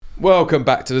Welcome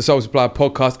back to the Soul Supplier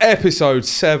podcast, episode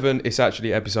 7. It's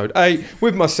actually episode 8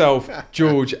 with myself,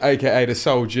 George, aka the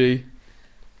Soul G.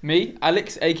 Me,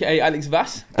 Alex, aka Alex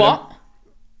Vass, but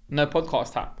no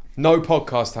podcast hat. No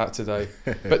podcast hat today,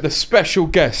 but the special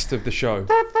guest of the show,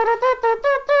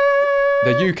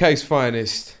 the UK's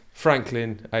finest,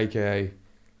 Franklin, aka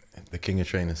the King of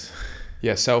Trainers.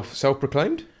 Yeah,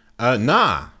 self-proclaimed.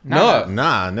 Nah,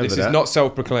 never this is not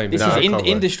self-proclaimed. This is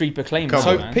industry proclaimed.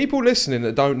 So people listening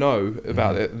that don't know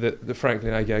about the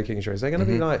Franklin, aka King of Trainers, they're going to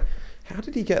be like, how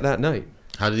did he get that name?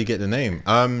 How did he get the name?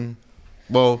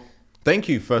 Well, thank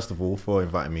you first of all for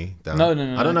inviting me down. No.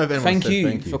 I don't know if anyone thank said you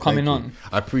thank you for coming on.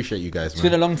 I appreciate you guys, It's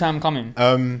man. been a long time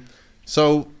coming.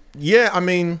 So yeah, I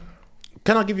mean,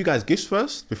 can I give you guys gifts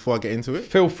first before I get into it?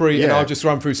 Feel free, and Yeah. I'll just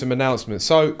run through some announcements.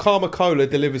 So, Karma Cola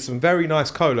delivers some very nice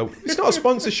cola. It's not a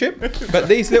sponsorship, but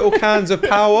these little cans of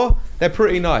power, they're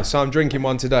pretty nice. So, I'm drinking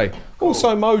one today.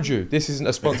 Also, Moju. This isn't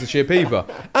a sponsorship either.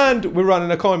 And we're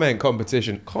running a comment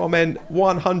competition. Comment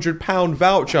 £100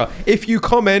 voucher. If you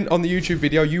comment on the YouTube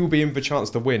video, you will be in for a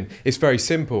chance to win. It's very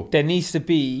simple. There needs to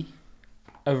be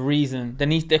a reason.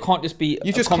 There can't just be.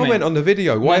 You just comment on the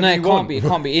video. Whatever No, you it want.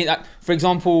 can't be. For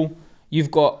example, you've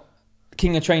got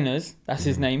King of Trainers. That's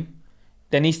his name.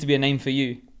 There needs to be a name for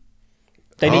you.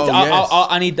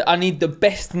 I need the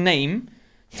best name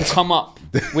to come up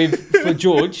with for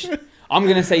George. I'm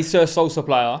gonna say Sir Soul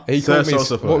Supplier. He Sir called me. Soul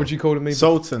Supplier. What would you call me?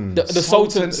 Sultan. The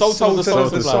Sultan of the Soul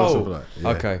Supplier. Yeah.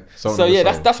 Okay. Sultan So of the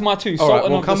yeah, Soul. that's my two. All right,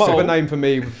 Sultan well, of come the up Soul. with a name for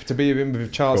me to be in with a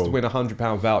chance to Cool. win a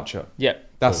 £100 voucher. Yeah.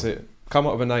 That's it. Come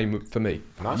up with a name for me.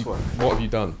 Nice one. What have you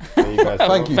done? There you guys go.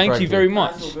 Thank you. Thank Franklin. you very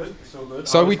much. It's all good.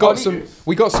 So we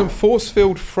got some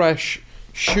force-filled fresh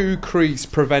shoe crease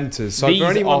preventers. So These for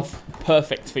anyone, are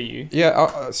perfect for you.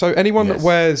 yeah. So anyone that Yes.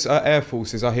 wears Air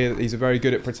Forces, I hear that these are very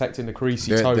good at protecting the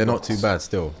creasy toe. They're not box. too bad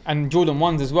still. And Jordan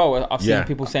 1s as well. I've seen Yeah.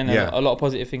 people saying Yeah. a lot of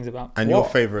positive things about. And your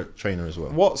What? favourite trainer as well.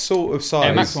 What sort of size?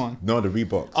 Air Max 1. No, the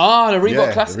Reebok. Ah, the Reebok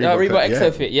Yeah, Classic, the Reebok yeah.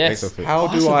 Exofit, yes. Exofit. How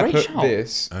that's do a I great put shout.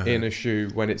 this in a shoe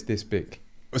when it's this big?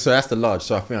 So that's the large.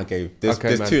 So I think I gave. There's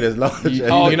Okay, man. two. There's large.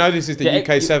 You know this is the Yeah,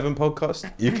 UK 7 podcast.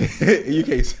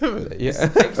 UK 7. Yeah.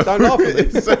 Don't laugh at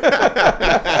this.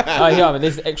 Yeah, but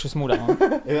this is extra small, that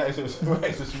one. Yeah, extra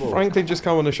small. Franklin just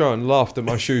come on the show and laughed at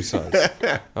my shoe size.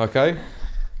 Okay.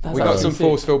 That's We got actually some sick.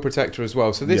 force field protector as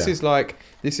well. So this Yeah.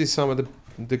 is some of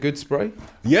the good spray.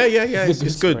 Yeah. It's good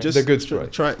good. spray. Just The good spray.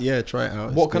 Try it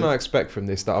out. What It's can good. I expect from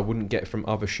this that I wouldn't get from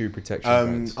other shoe protection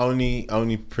brands?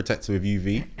 Only protector with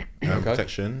UV Okay.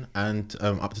 protection and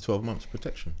up to 12 months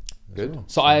protection. as Good. well.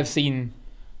 So I have seen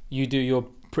you do your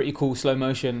pretty cool slow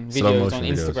motion videos Slow motion on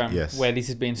videos, Instagram yes. where this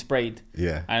is being sprayed.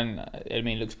 Yeah. And I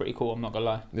mean, it looks pretty cool, I'm not gonna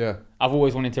lie. Yeah. I've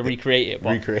always wanted to recreate it,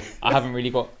 but Recreate. I haven't really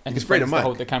got any can spray the friends to mic.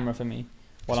 hold the camera for me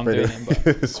while I'm Spray doing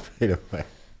it. But Spray them, man.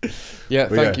 Yeah,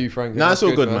 But thank yeah. you, Frank. No, That's it's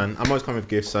all good, man. I'm always coming with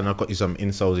gifts, and I've got you some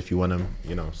insoles if you want them.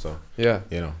 So Yeah.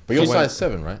 But you're So size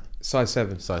 7, right? Size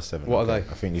 7. Size 7. What are okay.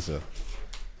 they? I think these are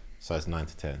size 9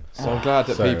 to 10. So I'm glad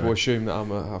that Sorry, people man. assume that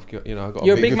I've got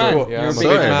You're a big man. Yeah, You're I'm a a big big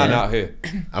man. man Sorry, out here.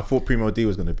 I thought Primo D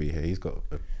was going to be here. He's got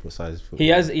what size foot? he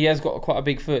has got quite a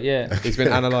big foot, yeah. He's been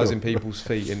analysing people's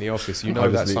feet in the office. You know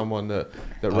that's Obviously. someone that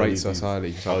I'll rates leave us these-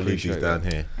 highly. So I I'll leave appreciate these down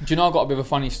that. here. Do you know I got a bit of a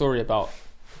funny story about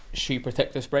shoe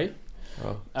protector spray?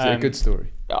 Oh, is it a good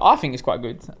story? I think it's quite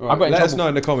good. Right, I got in let us trouble. know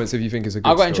in the comments if you think it's a good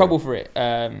I got in story. trouble for it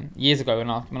years ago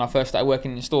when I first started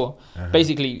working in the store.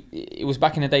 Basically, it was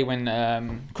back in the day when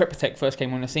Crep Protect first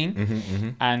came on the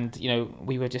scene, and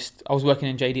I was working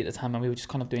in JD at the time, and we were just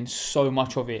kind of doing so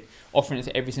much of it, offering it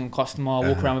to every single customer,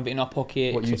 walk around with it in our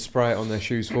pocket. What, you'd spray it on their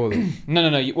shoes for them?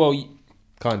 No.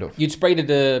 Kind of. You'd spray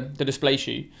the display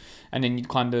shoe, and then you'd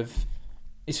kind of,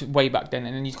 it's way back then,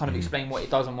 and then you'd kind of explain what it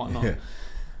does and whatnot. Yeah.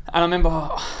 And I remember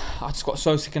I just got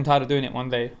so sick and tired of doing it one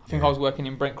day. I think I was working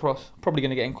in Brent Cross. Probably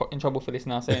going to get in trouble for this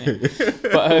now saying it.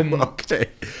 But Okay.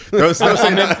 Don't say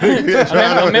that.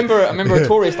 I remember a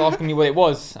tourist asking me what it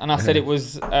was, and I said it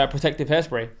was protective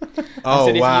hairspray. I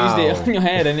said if you used it on your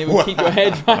hair, then it would keep your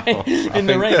hair dry in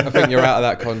the rain. I think you're out of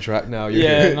that contract now.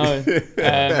 Yeah,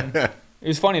 no. It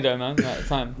was funny though, man, at the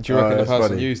time. Do you reckon the that's person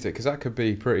funny. used it? Because that could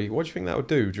be pretty. What do you think that would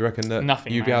do? Do you reckon that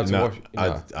Nothing, you'd be man. able to No, wash?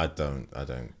 No. I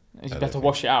don't. You better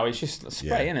wash it out. It's just a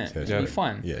spray, Yeah, innit? yeah, It'll be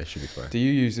fine. Yeah, it should be fine. Do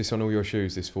you use this on all your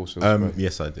shoes? This Force Field spray?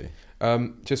 Yes, I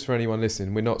do. Just for anyone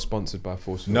listening, we're not sponsored by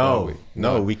Force Field, are we?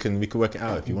 No, we can work it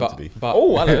out if you want to be. But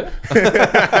Oh, hello.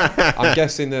 I'm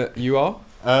guessing that you are.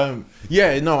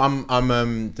 Yeah, no,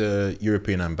 I'm the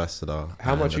European ambassador.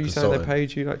 How and much a are you saying they consultant.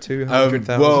 paid you? Like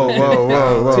 200,000? Whoa.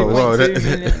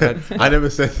 2.2 I never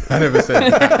said that. I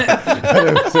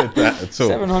never said that at all.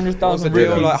 700,000 What's the deal?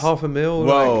 rupees. Like $500,000?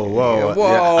 Whoa.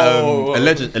 Whoa. Yeah,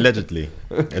 allegedly.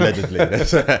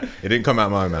 It didn't come out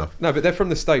of my mouth. No, but they're from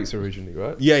the States originally,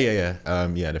 right? Yeah.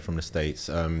 They're from the States.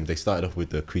 They started off with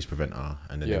the crease preventer,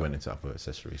 and then they went into other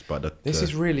accessories. But This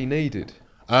is really needed.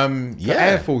 For yeah,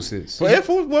 Air Forces. for Air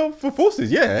Force. Well, for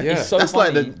forces, yeah. It's so That's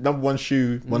funny. like the number one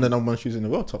shoe, one of the number one shoes in the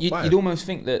world, top 5. You'd almost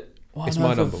think that. It's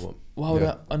my number one.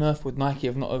 Why on earth would Nike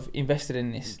have not have invested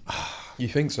in this? You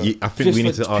think so? Yeah, I think we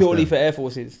need to ask purely them. for Air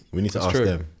Forces. We need to That's ask true.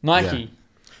 them. Nike, Yeah.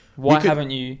 why We could-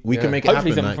 haven't you? We Yeah. can make it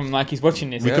Hopefully, happen. someone from Nike's watching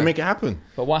this. We Yeah. can make it happen.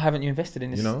 But why haven't you invested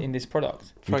in this You know? in this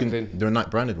product? Franklin, They're a Nike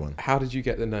branded one. how did you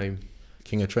get the name?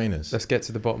 King of Trainers. Let's get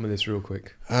to the bottom of this real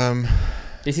quick.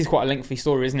 This is quite a lengthy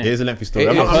story, isn't It it? is a lengthy story. It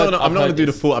I'm is. not I've going to heard do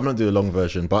the this. full. I'm not do the long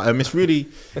version, but it's really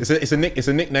it's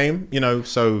a nickname. You know,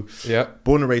 so Yeah.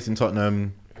 born and raised in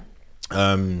Tottenham.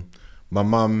 My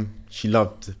mum, she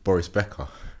loved Boris Becker.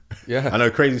 Yeah. I know,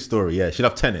 crazy story. Yeah, she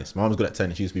loved tennis. My mum was good at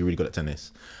tennis. She used to be really good at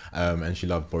tennis, and she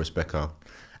loved Boris Becker.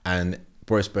 And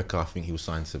Boris Becker, I think he was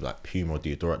signed to like Puma or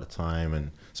Diodora at the time.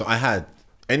 And so I had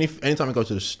anytime I go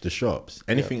to the shops,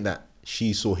 anything that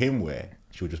she saw him wear,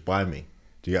 she would just buy me.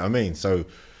 Do you get what I mean? So,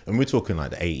 and we're talking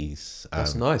like the 80s.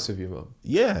 That's nice of you, Mum.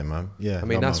 Yeah, man. Yeah. I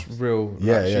mean, my that's mum. real.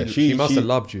 Yeah, like, yeah. She must have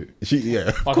loved you.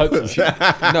 Yeah. I hope so.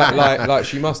 No, like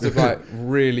she must have like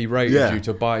really rated Yeah. you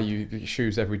to buy you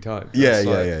shoes every time. Yeah. That's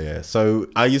like- Yeah. So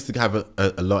I used to have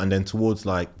a lot, and then towards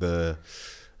like the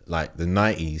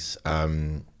 90s,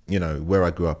 you know, where I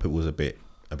grew up, it was a bit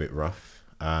rough.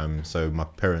 So my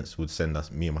parents would send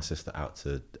me and my sister out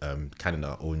to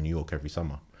Canada or New York every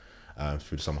summer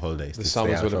through the summer holidays. The to stay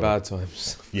summers out were of the trouble. bad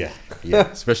times. Yeah,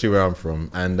 especially where I'm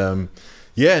from, and and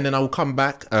then I will come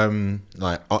back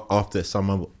after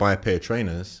summer, buy a pair of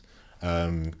trainers,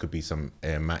 could be some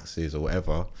Air Maxes or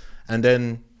whatever, and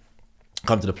then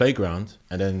come to the playground,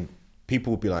 and then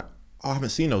people would be like, "Oh, I haven't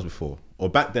seen those before," or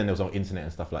back then there was on internet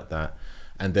and stuff like that,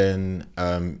 and then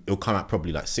it'll come out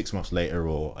probably like 6 months later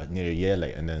or nearly a year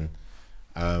later, and then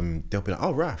they'll be like,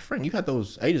 "Oh, right, Frank, you had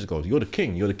those ages ago. You're the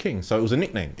king." So it was a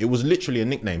nickname. It was literally a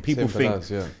nickname. People Simple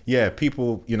think, as, yeah.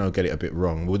 people, get it a bit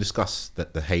wrong. We'll discuss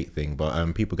the hate thing,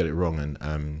 but people get it wrong, and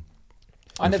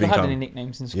I never think had I'm- any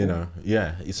nicknames in school.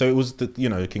 yeah. So it was the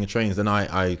King of Trains. Then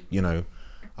I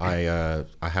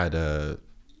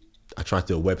tried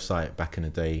to do a website back in the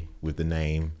day with the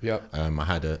name. Yep. I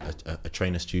had a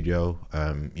trainer studio.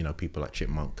 People like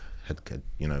Chipmunk had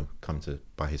come to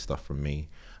buy his stuff from me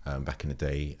back in the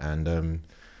day, and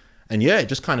yeah, it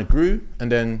just kind of grew.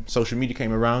 And then social media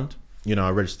came around. I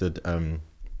registered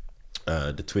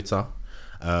the Twitter.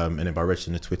 And then by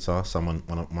registering the Twitter, one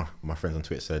of my friends on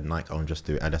Twitter said, "Nike, I want just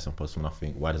do Adidas post." And I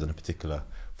think, why doesn't a particular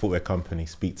footwear company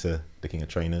speak to the King of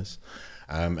Trainers?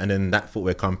 And then that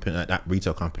footwear company, that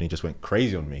retail company, just went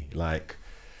crazy on me. Like,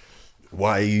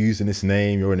 why are you using this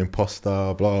name? You're an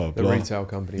imposter. Blah The blah. retail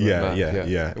company. Yeah.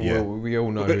 We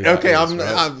all know. Who that Okay, is,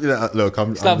 right? I'm It's like I'm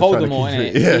just trying to Voldemort,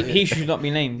 keep isn't it- it? He should not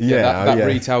be named. Yeah. That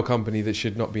retail company that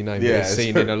should not be named. Yeah, Yeah, is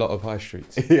seen in a lot of high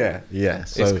streets. Yeah.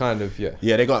 So It's kind of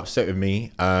they got upset with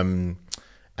me.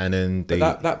 And then they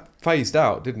that phased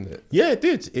out, didn't it?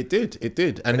 it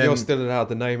did. And then You're still allowed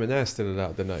the name, and they're still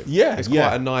allowed the name. Yeah, it's yeah.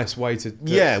 quite a nice way to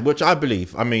which I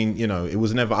believe. I mean, it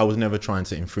was never. I was never trying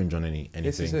to infringe on anything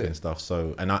is it. and stuff.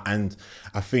 So, and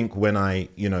I think when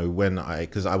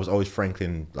because I was always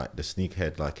Franklin, like the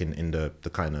sneakerhead, like in the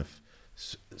kind of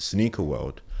sneaker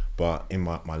world. But in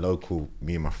my local,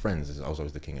 me and my friends, I was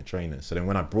always the King of Trainers. So then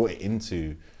when I brought it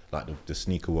into like the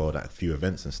sneaker world at a few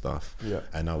events and stuff,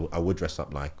 and I would dress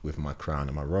up like with my crown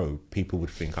and my robe, people would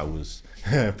think I was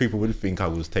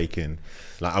taking,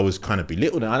 like I was kind of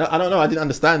belittled. And I don't know, I didn't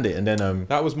understand it. And then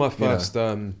that was my first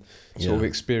sort of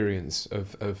experience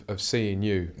of seeing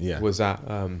you. Was at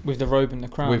with the robe and the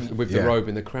crown. with the robe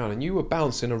and the crown, and you were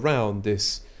bouncing around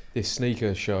this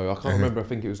sneaker show. I can't remember. I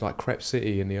think it was like Crep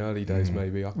City in the early days,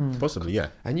 maybe. possibly, yeah.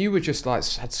 And you were just like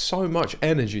had so much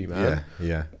energy, man.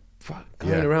 Yeah.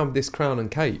 Going around with this crown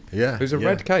and cape. Yeah, It was a yeah.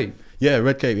 red cape. Yeah,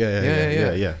 red cape.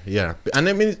 Yeah. And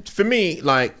I mean, for me,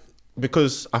 like,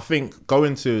 because I think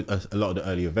going to a lot of the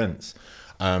early events,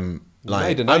 like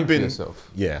made a name I've been, for yourself.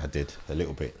 Yeah, I did a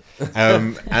little bit.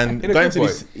 And In a going good to way.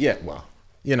 this, well,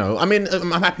 I mean,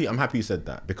 I'm happy you said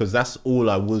that, because that's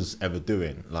all I was ever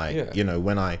doing. Like,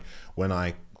 when I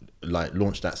like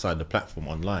launched that side of the platform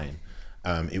online,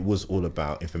 it was all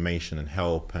about information and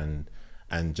help and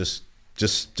just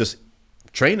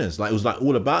trainers. Like it was like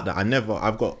all about that.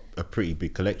 I've got a pretty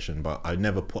big collection, but I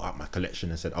never put up my collection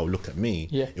and said, oh, look at me.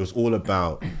 Yeah. It was all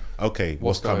about, okay,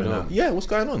 what's going coming on? up? Yeah, what's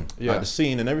going on? Yeah. Like the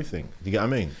scene and everything. Do you get what I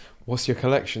mean? What's your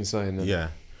collection saying then? Yeah.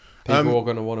 People are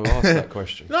going to want to ask that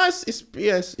question. No, it's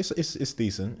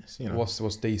decent. It's, you know,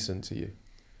 What's decent to you?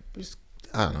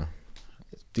 I don't know.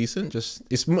 It's decent. Just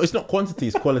it's not quantity,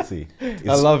 it's quality.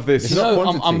 I love this. It's not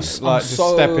quantity. I'm Like just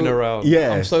stepping around.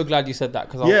 Yeah. I'm so glad you said that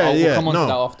because I'll come on to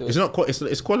that afterwards. It's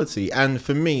not. It's quality, and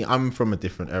for me, I'm from a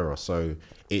different era, so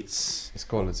it's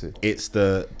quality. It's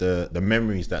the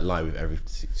memories that lie with every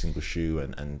single shoe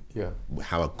and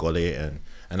how I got it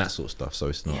and that sort of stuff. So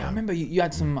it's not. Yeah, I remember you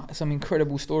had some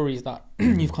incredible stories that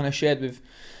you've kind of shared with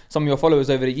some of your followers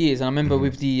over the years, and I remember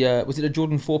with the was it the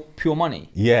Jordan 4 Pure Money?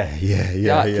 Yeah.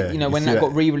 You know, when that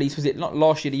got re-released, was it not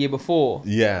last year, the year before?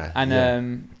 Yeah.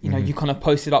 And you know, you kind of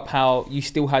posted up how you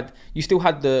still had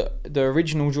the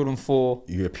original Jordan 4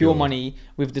 Pure Money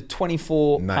with the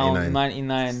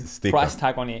 £24.99 price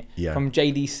tag on it from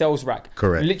JD's sales rack.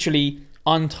 Correct. Literally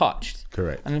untouched.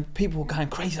 Correct. And people were going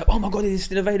crazy, like, oh my god, it is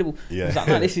still available. Yeah. I was like,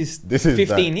 no, this is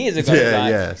 15 years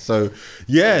ago. So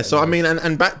I mean,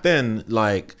 and back then,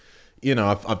 like, you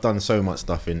know, I've done so much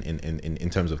stuff in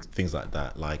terms of things like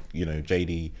that. Like, you know,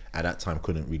 JD at that time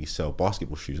couldn't really sell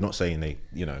basketball shoes. Not saying they,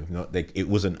 you know, it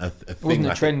wasn't a thing. It wasn't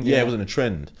a trend. It wasn't a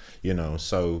trend. You know,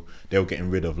 so they were getting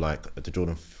rid of like the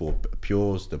Jordan 4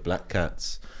 Pures, the Black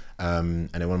Cats.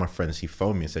 And then one of my friends, he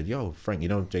phoned me and said, "Yo, Frank, you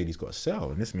know JD's got a sale."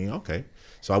 And this me, okay.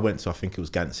 So I went to, I think it was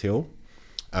Gants Hill,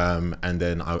 and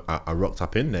then I rocked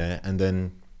up in there, and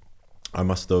then I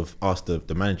must have asked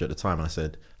the manager at the time, and I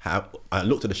said, I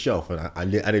looked at the shelf and I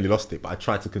nearly lost it, but I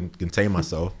tried to contain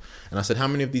myself, and I said, "How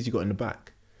many of these you got in the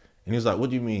back?" And he was like,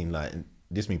 "What do you mean? Like,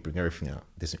 this means bring everything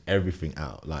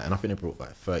out. Like, and I think they brought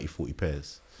like 30, 40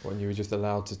 pairs. When you were just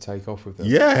allowed to take off with them.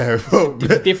 Yeah, bro.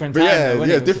 Different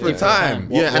time. Different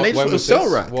time. And they just was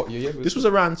sell rack. What year was this was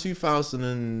around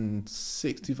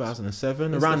 2006,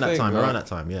 2007, around that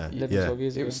time. Yeah, 11, 12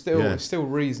 years ago. It was still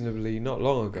reasonably not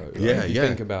long ago. Like, if you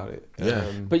think about it. Yeah.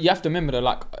 But you have to remember that,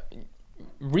 like,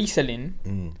 reselling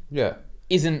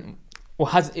isn't, or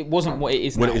it wasn't what it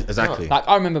is now. Exactly. Like,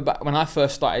 I remember back when I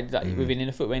first started within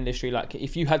the footwear industry, like,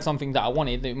 if you had something that I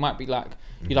wanted, it might be like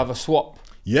you'd have a swap.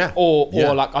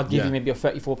 Or like I'd give you maybe a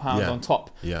 £34 on top.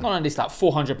 Yeah. Not only this, like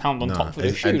 £400 on top for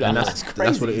the shoe. And that's crazy.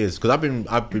 That's what it is. Because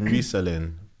I've been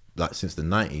reselling like since the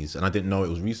 90s, and I didn't know it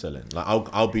was reselling. Like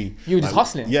I'll be. You were just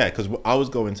hustling. Yeah, because I was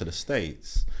going to the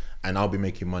States, and I'll be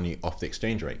making money off the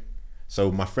exchange rate.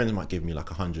 So my friends might give me like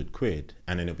 £100,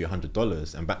 and then it'll be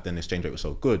 $100. And back then the exchange rate was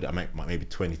so good, I make maybe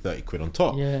 20, 30 quid on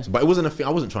top. Yeah. But it wasn't a thing. I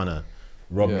wasn't trying to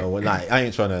rob no one. Like, I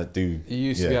ain't trying to do. You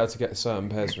used to be able to get certain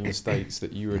pairs from the States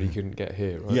that you really couldn't get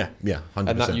here, right? Yeah, 100%.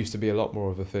 And that used to be a lot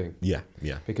more of a thing. Yeah.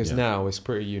 Because now it's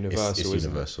pretty universal. It's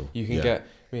universal. You can get.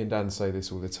 Me and Dan say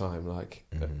this all the time. Like,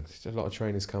 a lot of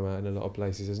trainers come out in a lot of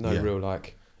places. There's no real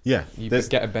like. Yeah, you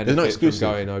get a benefit from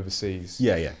going overseas.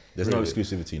 Yeah. There's no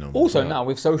exclusivity no more. Also, now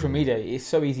with social media, it's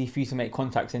so easy for you to make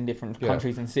contacts in different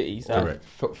countries and cities. Correct.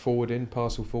 Forwarding,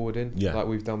 parcel forwarding, like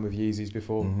we've done with Yeezys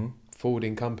before.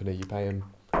 Forwarding company, you pay them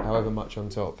however much on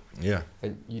top. Yeah.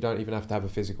 And you don't even have to have a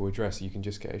physical address. You can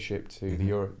just get it shipped to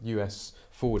the US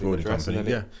forwarding address, company, and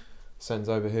then it sends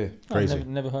over here. Crazy. I've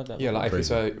never heard that. Yeah, like if it's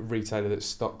a retailer that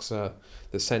stocks that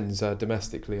sends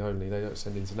domestically only, they don't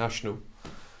send international.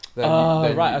 Then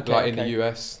like in the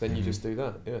US, then you just do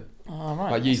that. Yeah. Oh,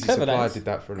 right. Like Yeezy Supplier did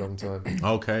that for a long time.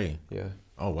 Okay. Yeah.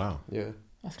 Oh wow. Yeah.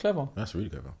 That's clever. That's really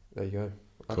clever. There you go.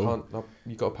 Cool.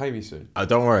 You got to pay me soon.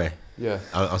 Don't worry. Yeah.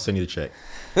 I'll send you the check.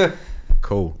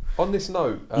 Cool. On this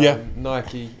note,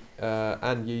 Nike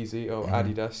and Yeezy or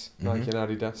Adidas, Nike and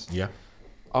Adidas. Yeah.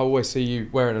 I always see you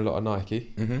wearing a lot of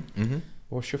Nike.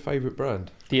 What's your favourite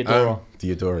brand?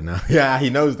 Diadora now. Yeah, he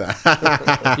knows that.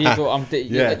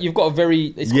 Diadora, you've got a very,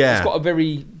 it's got a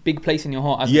very big place in your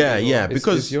heart.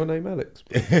 Because is your name Alex?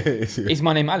 Is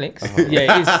my name Alex?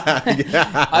 Yeah, it is.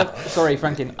 Sorry,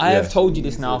 Franklin. I have told you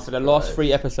this now for the last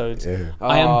 3 episodes. Yeah.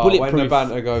 I am bulletproof. When the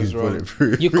banter goes wrong,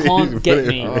 you can't get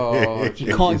me.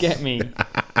 You can't get me.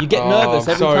 You get nervous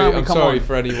every time we come on. I'm sorry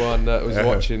for anyone that was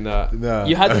watching that. No.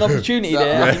 You had an opportunity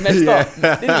there and you messed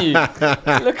up, didn't you?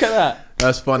 Look at that.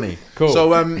 That's funny. Cool.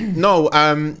 So I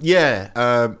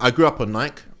grew up on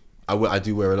Nike. I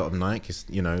do wear a lot of Nike,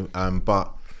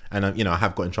 I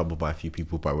have got in trouble by a few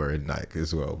people by wearing Nike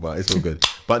as well, but it's all good.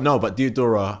 but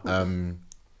Diadora,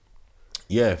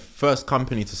 first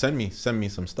company to send me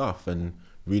some stuff and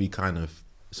really kind of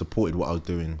supported what I was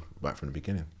doing right from the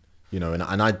beginning.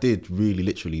 And I did really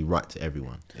literally write to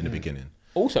everyone in the beginning.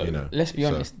 Also, let's be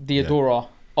honest, Diadora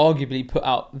arguably put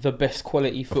out the best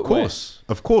quality footwear.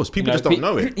 Of course. People just don't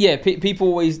know it. Yeah, people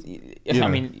always. Yeah. I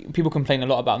mean, people complain a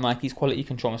lot about Nike's quality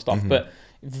control and stuff, but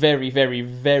very, very,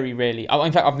 very rarely.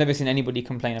 In fact, I've never seen anybody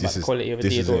complain about the quality of a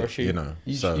Diadora shoe. You know,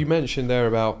 you mentioned there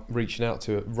about reaching out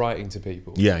to writing to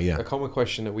people. Yeah. A common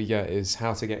question that we get is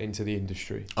how to get into the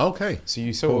industry. Okay. So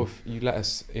you you let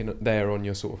us in there on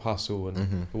your sort of hustle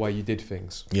and the way you did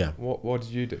things. Yeah. What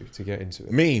did you do to get into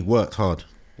it? Me, worked hard.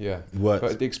 Yeah.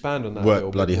 But expand on that.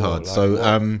 Worked bloody hard. Like,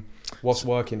 so what's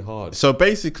working hard? So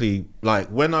basically, like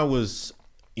when I was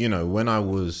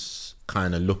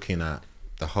kind of looking at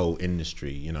the whole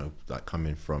industry, you know, like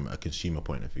coming from a consumer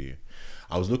point of view,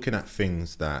 I was looking at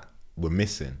things that were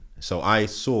missing. So I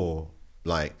saw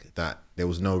like that there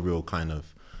was no real kind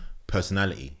of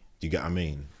personality. Do you get what I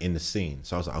mean? In the scene.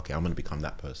 So I was like, okay, I'm going to become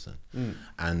that person.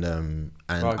 And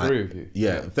I agree with you.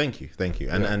 Yeah, thank you.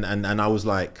 And I was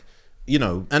like, you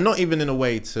know, and not even in a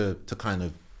way to kind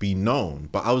of be known,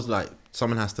 but I was like,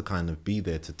 someone has to kind of be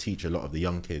there to teach a lot of the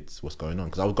young kids what's going on.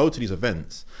 Because I would go to these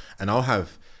events and I'll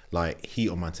have like heat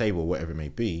on my table, whatever it may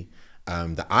be,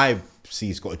 that I see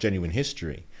has got a genuine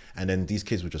history. And then these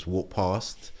kids would just walk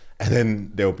past and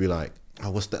then they'll be like,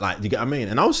 oh, what's that? Like, do you get what I mean?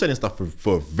 And I was selling stuff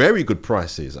for very good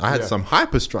prices. I had some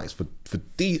hyper strikes for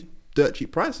these dirt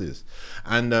cheap prices.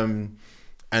 And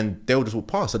they'll just walk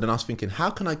past. And then I was thinking, how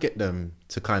can I get them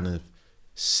to kind of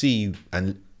see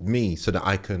and me so that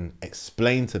I can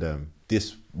explain to them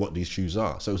what these shoes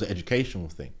are. So it was an educational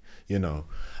thing, you know.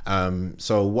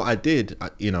 So what I did, I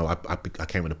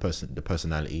came with the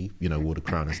personality, you know, wore the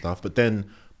crown and stuff. But then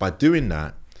by doing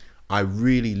that, I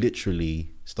really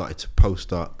literally started to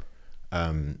post up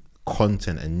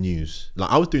content and news.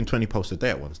 Like I was doing 20 posts a day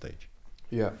at one stage.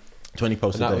 Yeah. 20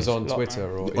 posts and a day. that was on Twitter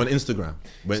or on Instagram.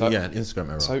 Instagram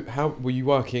era. So how were you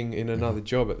working in another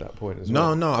job at that point as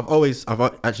well? No,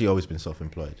 I've actually always been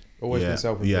self-employed. Been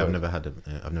self-employed. Yeah,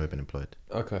 I've never been employed.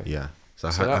 Okay. Yeah. So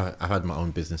I've had my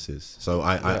own businesses. So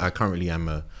I currently am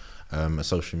a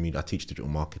social media. I teach digital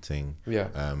marketing. Yeah.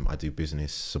 I do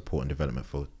business support and development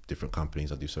for different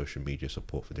companies. I do social media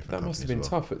support for different companies. That must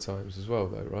have been tough at times as well,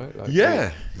 though, right? Like,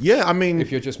 yeah. I mean,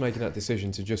 if you're just making that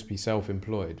decision to just be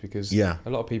self-employed, because a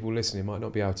lot of people listening might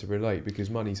not be able to relate because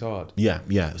money's hard. Yeah.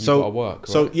 You've got to work.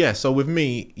 Right? So with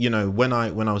me, you know, when I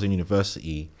was in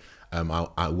university,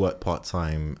 I worked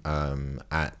part-time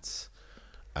at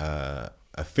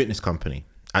a fitness company.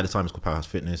 At the time, it's called Powerhouse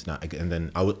Fitness. Now, and then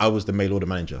I was the mail order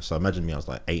manager. So imagine me, I was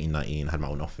like 18, 19, had my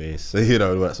own office, you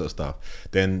know, all that sort of stuff.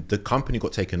 Then the company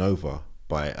got taken over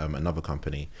by another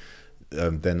company.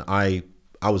 Then I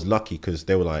was lucky because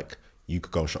they were like, you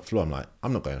could go on shop floor. I'm like,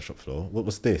 I'm not going on shop floor.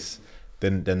 What's this?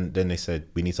 Then they said,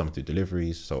 we need someone to do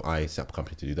deliveries. So I set up a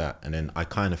company to do that. And then I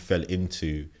kind of fell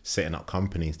into setting up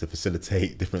companies to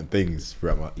facilitate different things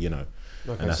throughout my, you know.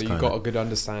 Okay, and so you've got a good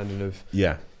understanding of...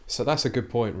 Yeah. So that's a good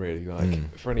point, really.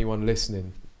 Like for anyone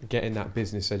listening, getting that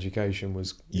business education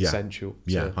was essential.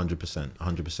 Yeah,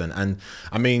 100%. And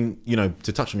I mean, you know,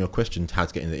 to touch on your question, how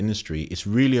to get in the industry, it's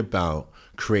really about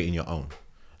creating your own.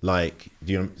 Like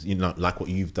you know, like what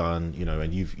you've done, you know,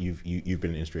 and you've been in the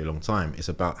industry a long time. It's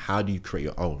about how do you create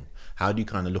your own? How do you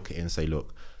kind of look at it and say,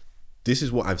 look, this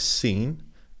is what I've seen.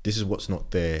 This is what's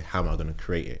not there. How am I going to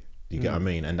create it? You get what I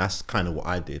mean? And that's kind of what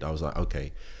I did. I was like,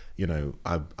 okay. You know,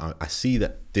 I see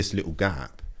that this little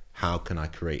gap, how can I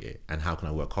create it and how can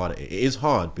I work hard at it? It is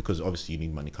hard because obviously you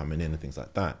need money coming in and things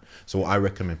like that. So what I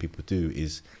recommend people do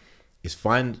is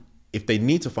find, if they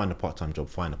need to find a part-time job,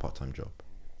 find a part-time job,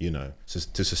 you know,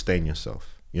 to sustain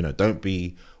yourself. You know, don't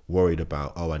be worried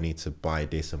about, I need to buy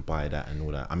this and buy that and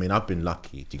all that. I mean, I've been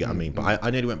lucky, do you get what I mean? But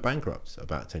I nearly went bankrupt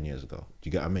about 10 years ago. Do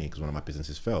you get what I mean? Because one of my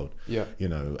businesses failed. Yeah. You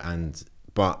know,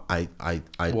 but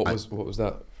what was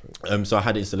that? So I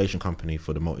had an installation company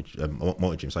for the multi-gym. So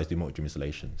I used to do multi-gym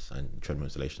installations and treadmill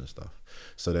installation and stuff.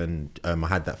 So then I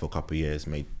had that for a couple of years,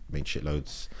 made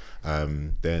shitloads.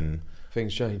 Then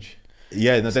things change.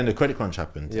 Yeah, and then the credit crunch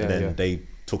happened. And then they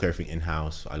took everything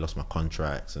in-house. I lost my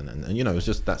contracts and you know, it's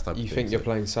just that type of thing. You think you're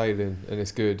plain sailing and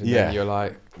it's good, and then you're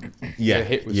like, you're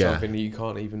hit with something that you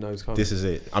can't even know is coming. This is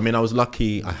it. I mean, I was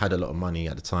lucky. I had a lot of money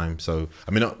at the time. So,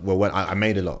 I mean, I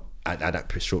made a lot. At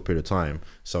that short period of time,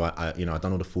 so I you know, I've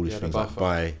done all the foolish things like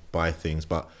buy things,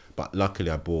 but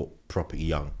luckily I bought property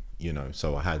young, you know,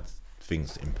 so I had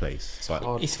things in place.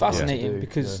 So it's fascinating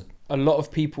because a lot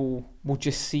of people will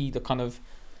just see the kind of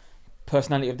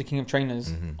personality of the King of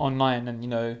Trainers online, and you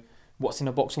know, what's in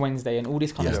a box Wednesday and all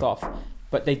this kind of stuff,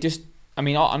 but they just, I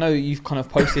mean, I know you've kind of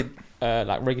posted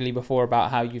like regularly before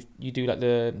about how you do like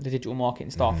the digital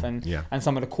marketing stuff and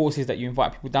some of the courses that you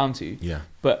invite people down to,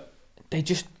 but they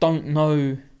just don't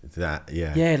know that.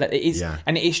 Like it is,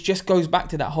 and it just goes back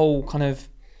to that whole kind of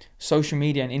social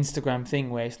media and Instagram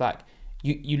thing where it's like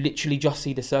you literally just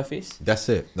see the surface. That's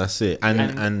it.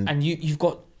 And you've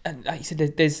got, and like you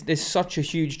said, there's such a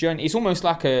huge journey. It's almost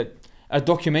like a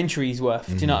documentary's worth.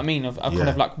 Do you know what I mean? Of kind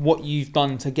of like what you've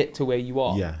done to get to where you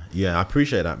are. Yeah, I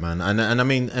appreciate that, man. And I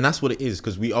mean, and that's what it is,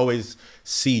 because we always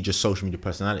see just social media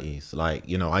personalities. Like,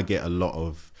 you know, I get a lot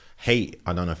of hate.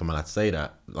 I don't know if I'm allowed to say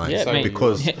that. Like,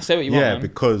 because say what you want, man.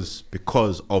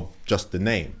 because of just the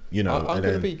name. You know, I'm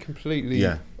going to be completely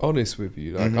honest with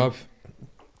you. Like,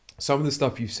 some of the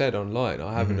stuff you've said online,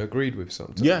 I haven't agreed with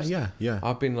sometimes. Yeah.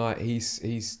 I've been like,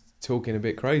 he's talking a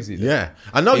bit crazy there. Yeah,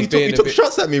 I know you took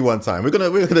shots at me one time. We're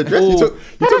gonna address. You took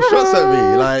shots at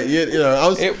me. Like, you know, I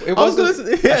was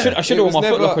gonna. I should have worn my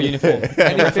Foot Locker uniform.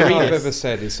 Anything I've ever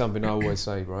said is something I always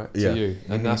say, right, to you,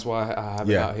 and that's why I have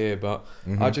it out here. But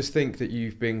I just think that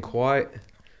you've been quite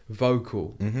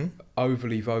vocal,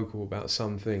 overly vocal about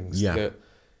some things that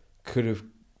could have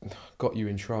got you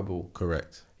in trouble.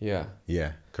 Correct. Yeah.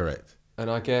 Yeah. Correct. And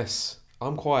I guess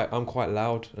I'm quite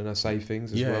loud and I say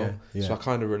things as well. Yeah. So I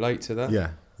kind of relate to that.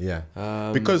 Yeah.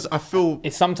 Because I feel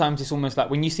it's almost like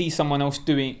when you see someone else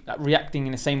reacting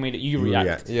in the same way that you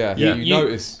react. You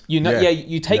notice.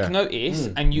 You take notice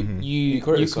and you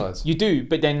criticize. You do,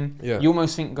 but then you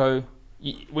almost think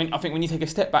when you take a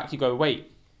step back, you go,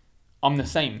 wait, I'm the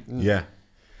same. Yeah.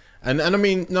 And I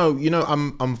mean, no, you know,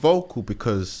 I'm vocal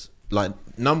because, like,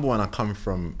 number one, I come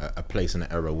from a place in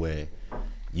an era where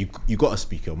you got to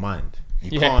speak your mind.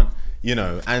 You can't, you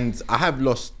know, and I have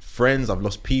lost friends, I've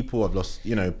lost people,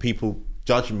 you know, people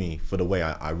judge me for the way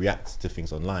I react to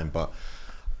things online, but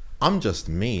I'm just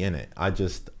me, innit?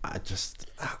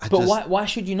 But why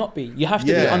should you not be? You have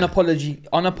to be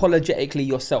unapologetically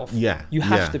yourself. Yeah. You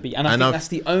have to be. And I think that's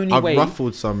the only way. I've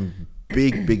ruffled some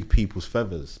big people's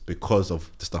feathers because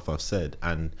of the stuff I've said.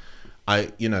 And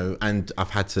I've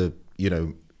had to,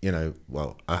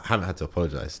 well, I haven't had to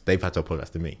apologize. They've had to apologize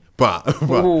to me. But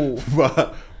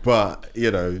you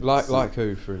know, like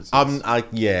who, for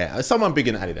instance? Someone big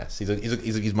in Adidas.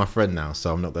 He's my friend now,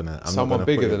 so I'm not gonna. Someone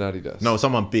bigger than Adidas. No,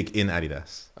 someone big in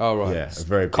Adidas. Oh right. Yeah, a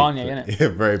very big Kanye, innit? Yeah,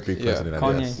 very big person in Adidas.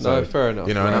 Kanye. So, no, fair enough.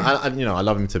 You know, and I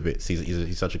love him to bits.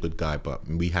 He's such a good guy. But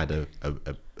we had a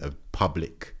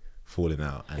public falling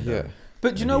out. And,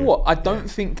 but you know what? I don't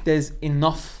think there's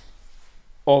enough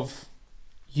of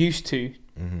used to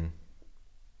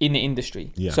in the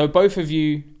industry. Yeah. So both of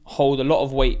you hold a lot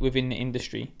of weight within the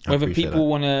industry, whether people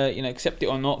want to accept it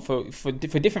or not for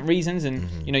different reasons, and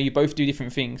you both do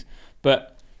different things,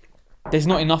 but there's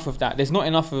not enough of that. There's not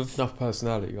enough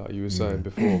personality, like you were saying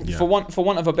before. Yeah. For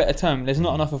want of a better term, there's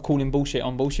not enough of calling bullshit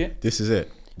on bullshit. This is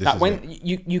it.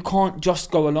 You can't just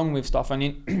go along with stuff.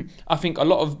 And I think a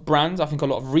lot of brands, a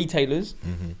lot of retailers,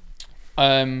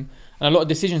 and a lot of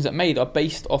decisions that made are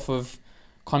based off of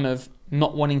kind of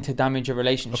not wanting to damage a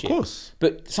relationship. Of course.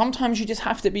 But sometimes you just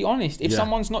have to be honest. If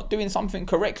someone's not doing something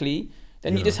correctly,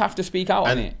 then you just have to speak out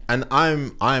on it. And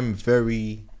I'm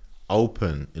very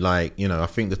open. Like, I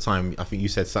think you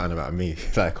said something about me,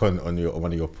 like on one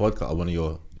of your podcasts or one of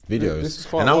your videos. This is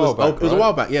quite a while back. It was a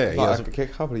while back, yeah. Like a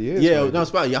couple of years. Yeah, maybe. no,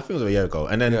 it's about, I think it was a year ago.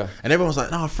 And then and everyone was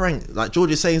like, no, Frank, like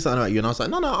George is saying something about you. And I was like,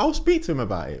 no, I'll speak to him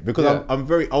about it. Because I'm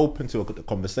very open to a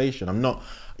conversation. I'm not,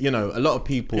 a lot of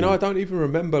people. I don't even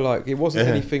remember, like, it wasn't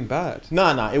anything bad. No,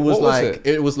 it was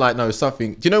it was like, no,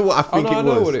 something. Do you know what I think it was? I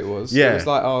know what it was. Yeah. It was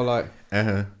like,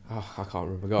 I can't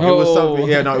remember. It was something,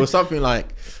 it was something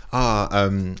like,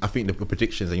 I think the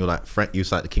predictions, and you're like, Frank, you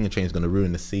was like, the King of Change is going to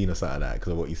ruin the scene or something like that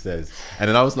because of what he says. And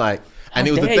then I was like, and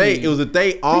it was the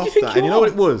day after, and you know what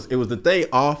it was? It was the day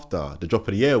after the Drop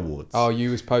of the Year Awards. Oh,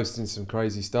 you was posting some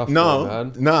crazy stuff. It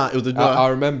was I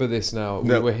remember this now.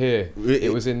 We were here.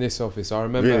 It was in this office. I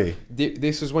remember. Really?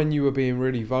 This was when you were being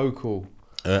really vocal.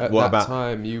 At what that about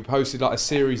time, you posted like a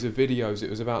series of videos. It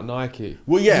was about Nike.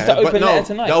 Well, yeah, is the open letter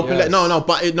tonight? The open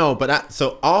letter, but that.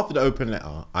 So after the open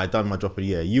letter, I done my Drop of the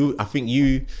Year. I think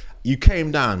you came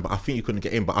down, but I think you couldn't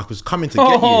get in. But I was coming to get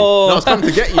you. No, I was coming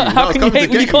to get you. How can you hate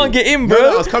when you can't get in, bro?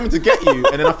 No, I was coming to get you,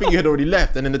 and then I think you had already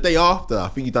left. And then the day after, I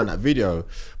think you done that video.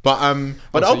 But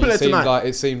the open letter tonight.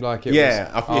 It seemed like it was.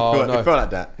 Yeah, I think it felt like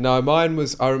that. No, mine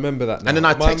was. I remember that now. And then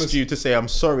I texted you to say I'm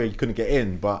sorry you couldn't get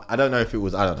in, but I don't know if it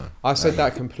was. I don't know. I said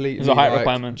that completely. It was a height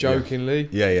requirement, jokingly.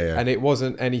 Yeah. And it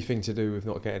wasn't anything to do with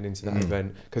not getting into that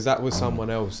event, because that was someone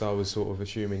else. I was sort of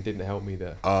assuming didn't help me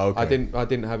there. Oh, okay. I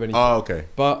didn't have anything. Oh, okay.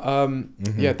 But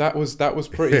that was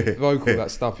pretty vocal.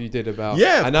 That stuff you did about.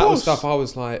 Yeah, and that was stuff I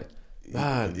was like,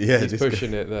 man, he's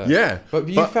pushing it there. Yeah. But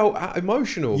you felt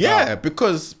emotional. Yeah,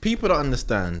 because people don't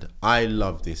understand. I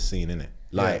love this scene, innit?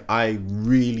 Like, I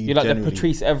really. You're like the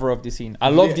Patrice Evra of this scene. I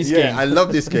love this game. Yeah, I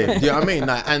love this game. Do you know what I mean?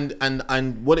 Like,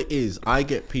 and what it is, I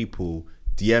get people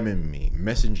DMing me,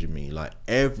 messaging me like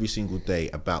every single day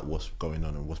about what's going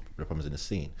on and what's the problems in the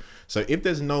scene. So if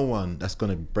there's no one that's going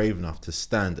to be brave enough to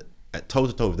stand at toe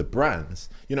to toe with the brands,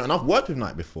 you know, and I've worked with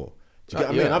Nike before. Do you get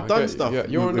what I mean? I've done stuff. Yeah.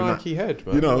 You're with a Nike head,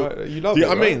 man. You know, like, you love do you it,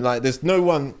 know what I right? mean? Like, there's no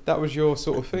one. That was your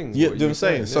sort of thing. Yeah, what do you know you what I'm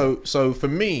saying? yeah. So for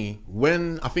me,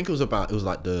 when I think it was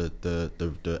like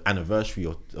the anniversary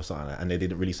or something like that, and they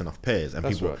didn't release enough pairs, and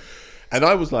That's people, right. and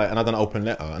I was like, and I done an open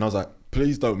letter, and I was like,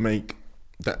 please don't make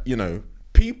that, you know,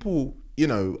 people, you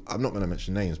know, I'm not going to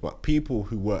mention names, but people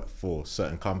who work for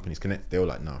certain companies they were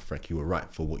like, nah, Frank, you were right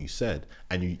for what you said,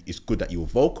 and it's good that you were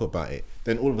vocal about it.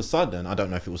 Then all of a sudden, I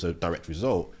don't know if it was a direct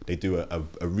result, they do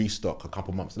a restock a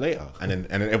couple months later, and then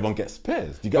everyone gets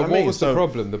pairs. Do you get But what I mean? was the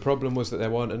problem? The problem was that there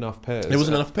weren't enough pairs. There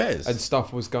wasn't enough pairs, and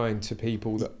stuff was going to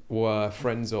people that were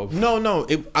friends of. No,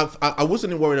 I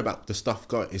wasn't worried about the stuff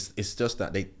going. It's just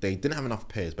that they didn't have enough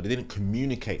pairs, but they didn't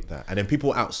communicate that, and then people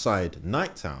were outside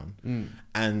Nighttown,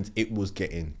 and it was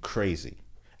getting crazy,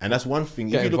 and that's one thing.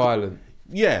 Getting violent.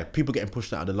 Yeah, people getting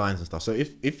pushed out of the lines and stuff. So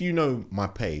if you know my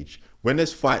page, when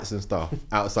there's fights and stuff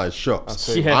outside shops,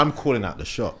 Yeah. I'm calling out the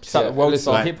shops. It's like the world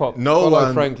star Like, hip hop. no Follow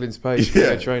one. Franklin's page for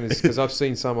their trainers, because I've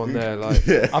seen some on there. Like,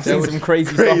 I've seen some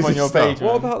crazy stuff on your stuff. page.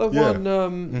 what man. about the Yeah.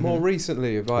 one more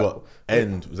recently of like? What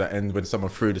was that end when someone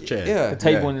threw the chair? Yeah. The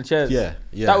table Yeah. and the chairs. Yeah.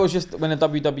 That was just when the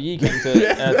WWE came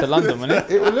to London, wasn't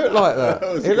it? It looked like that.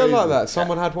 That was It looked like crazy. that.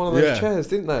 Someone had one of those Yeah. chairs,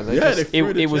 didn't they? They Yeah, just- they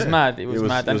threw the It was chair. mad. It was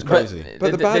mad. It was And- crazy.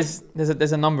 But the bad-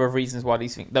 there's a number of reasons why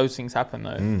those things happen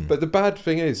though. But the bad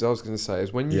thing is, I was going to say,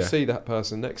 is when you Yeah. see that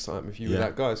person next time, if you were Yeah.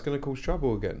 that guy, it's going to cause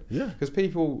trouble again. Yeah. Because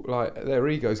people, like, their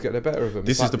egos get the better of them.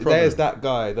 This It's is the like, problem. There's that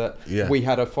guy that Yeah. we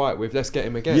had a fight with. Let's get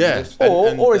him again. Yeah. Let's- Or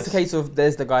it's that's- the case of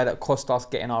there's the guy that cost us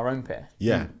getting our own pair.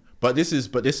 Yeah, but this is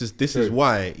True.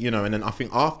 why, you know. And then I think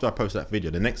after I posted that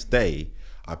video, the next day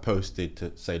I posted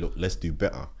to say, look, let's do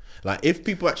better. Like, if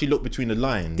people actually look between the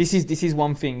lines, This is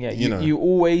one thing. Yeah, You know. you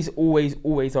always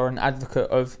are an advocate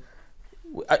of.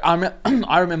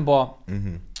 I remember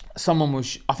someone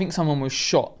was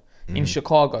shot in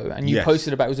Chicago, and you Yes.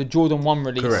 posted about it was a Jordan 1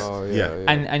 release. Correct. Oh, Yeah.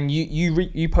 And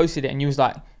you posted it, and you was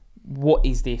like, "What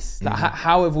is this? Like,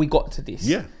 how have we got to this?"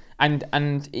 Yeah.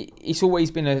 And it's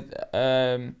always been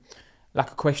like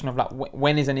a question of like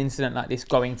when is an incident like this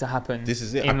going to happen? this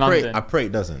is it. in I London. pray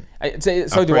it doesn't.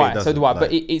 So do pray it I. So doesn't, do I.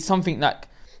 But like- it's something that,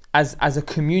 as a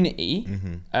community,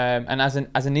 and as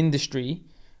an industry,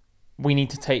 we need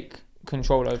to take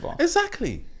control over.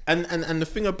 Exactly. And the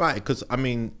thing about it, because I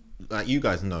mean, like, you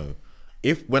guys know,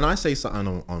 when I say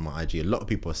something on my IG, a lot of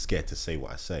people are scared to say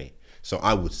what I say. So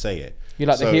I would say it. You're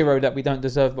like So- the hero that we don't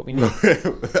deserve, but we need.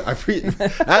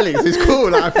 Alex, it's cool.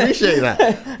 Like, I appreciate that.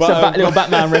 It's a little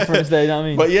Batman reference there. You know what I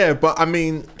mean? But yeah, but I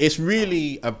mean, it's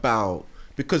really about,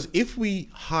 because if we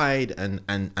hide and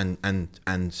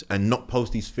not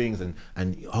post these things and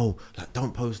like,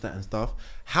 don't post that and stuff,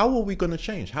 how are we gonna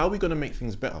change? How are we gonna make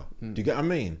things better? Do you get what I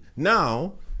mean?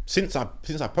 Now, since I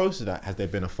posted that, has there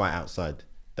been a fight outside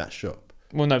that shop?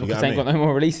 Well, no, Do you because get they ain't what got no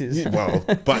more releases. Yeah, well,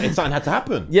 but something had to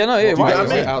happen. Yeah, no, yeah, Do you right. get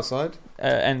what I mean? outside.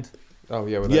 And Oh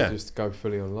yeah, well Yeah. they just go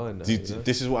fully online now. You know?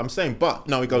 This is what I'm saying. But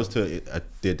no, it goes to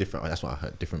they're different. That's what I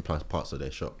heard. Different parts of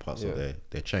their shop, parts of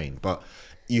their chain. But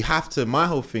you have to. My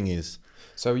whole thing is.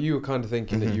 So you were kind of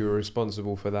thinking Mm-hmm. that you were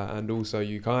responsible for that, and also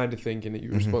you kind of thinking that you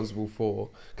were responsible for,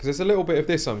 because there's a little bit of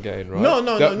this I'm getting, right? No,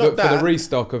 not For that. the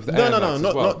restock of the No, Air no, Max as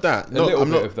not well. that. A No, little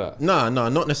I'm bit not, of that. No,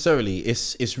 not necessarily.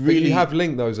 It's But really. you have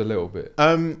linked those a little bit.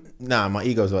 Nah, my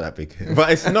ego's not that big.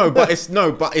 But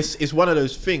it's one of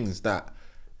those things that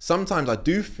sometimes I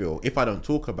do feel, if I don't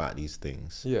talk about these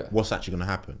things, Yeah. what's actually going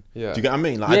to happen? Yeah. Do you get what I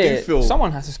mean? Like, yeah, I do feel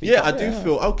someone has to speak. Yeah, up. I do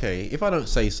feel okay if I don't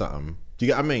say something. Do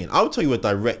you get what I mean? I'll tell you a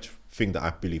direct thing that I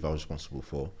believe I was responsible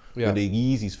for when the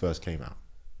Yeezys first came out.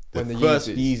 The first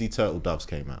Yeezy Turtle Doves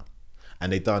came out,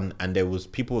 and there was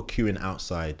people were queuing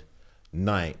outside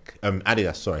Nike,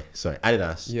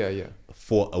 Adidas. Yeah.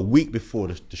 For a week before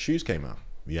the shoes came out.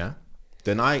 Yeah.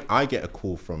 Then I get a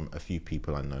call from a few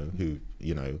people I know who,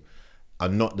 you know, are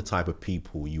not the type of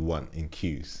people you want in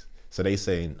queues. So they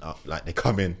saying like they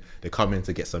come in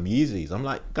to get some Yeezys. I'm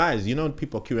like, guys, you know,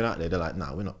 people are queuing out there. They're like,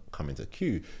 nah, we're not coming to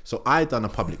queue. So I done a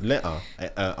public letter,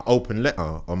 open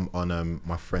letter on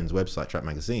my friend's website, Trap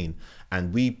Magazine,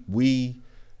 and we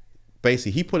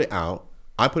basically, he put it out.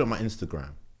 I put it on my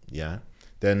Instagram. Yeah.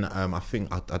 Then I think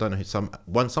I don't know,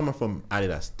 someone from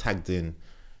Adidas tagged in.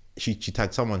 She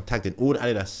tagged in all the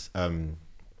Adidas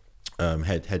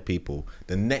head people.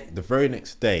 The very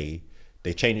next day,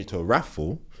 they changed it to a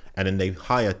raffle. And then they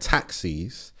hire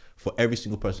taxis for every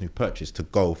single person who purchased to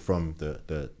go from the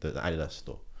Adidas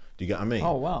store. Do you get what I mean?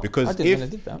 Oh, wow. Because I didn't know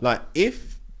they did that.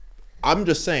 if I'm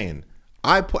just saying,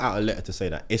 I put out a letter to say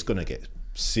that it's gonna get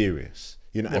serious.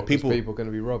 You know, What, and people going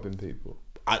to be robbing people.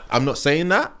 I'm not saying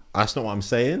that. That's not what I'm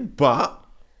saying. But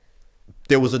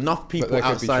there was enough people there could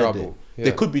be outside trouble. there. Yeah.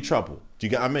 There could be trouble. Do you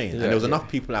get what I mean? Yeah, And there was yeah. enough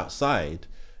people outside.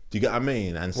 Do you get what I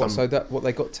mean? And some,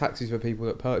 They got taxis for people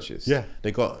that purchase? yeah,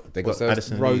 they got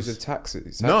Addison rows Lee's. of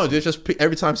taxis. No, there's just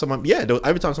every time someone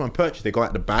purchased, they go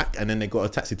out the back and then they got a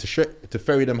taxi to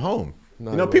ferry them home.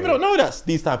 No people way. don't know that's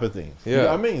these type of things. Yeah. You know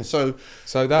what I mean? So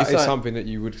that it's is like- something that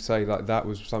you would say like that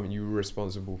was something you were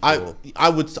responsible for. I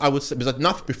would say because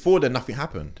enough before then nothing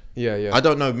happened. Yeah. I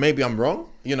don't know. Maybe I'm wrong.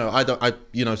 You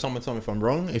know, someone tell me if I'm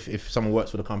wrong. If someone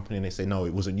works for the company and they say no,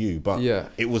 it wasn't you, but Yeah.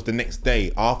 it was the next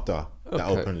day after that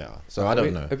Okay. open letter. So I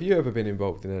don't know. Have you ever been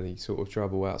involved in any sort of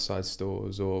trouble outside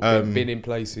stores or been in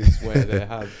places where they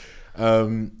have?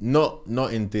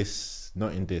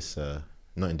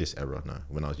 Not in this era. No,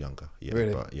 when I was younger. Yeah,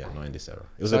 Really? but yeah, not in this era.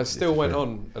 So it still went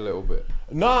on a little bit.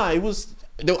 Nah, it was.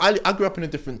 I grew up in a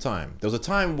different time. There was a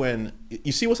time when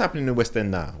you see what's happening in the West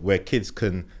End now, where kids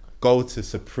can go to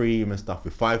Supreme and stuff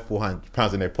with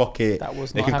 £400 in their pocket. That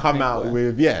was they not can come out happening,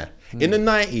 with In the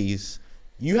 90s,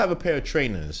 you have a pair of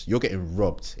trainers, you're getting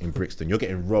robbed in Brixton. You're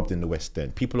getting robbed in the West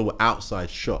End. People were outside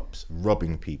shops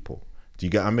robbing people. Do you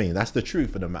get what I mean? That's the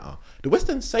truth of the matter. The West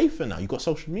End's safer now. You've got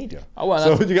social media.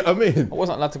 So do you get what I mean? I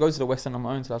wasn't allowed to go to the West End on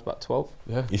my own until I was about 12.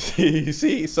 Yeah. You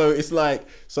see, so it's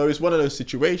one of those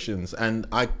situations, and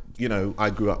I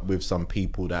grew up with some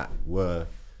people that were,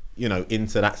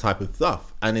 into that type of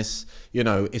stuff, and it's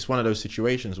one of those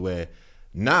situations where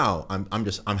now I'm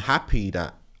happy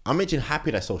that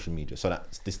social media, so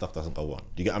that this stuff doesn't go on.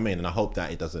 Do you get what I mean? And I hope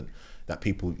that that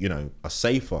people are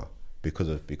safer because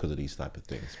of these type of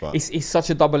things. But It's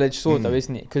such a double-edged sword though,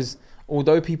 isn't it? Because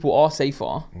although people are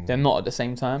safer, they're not at the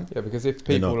same time. Yeah, because if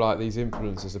people like these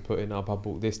influencers are putting up, I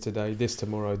bought this today, this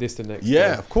tomorrow, this the next day.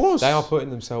 Yeah, of course. They are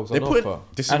putting themselves on offer.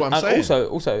 This is what I'm saying.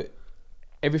 Also,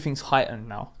 everything's heightened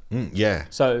now. Yeah.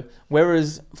 So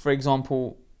whereas, for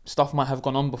example, stuff might have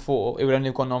gone on before, it would only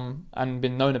have gone on and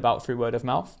been known about through word of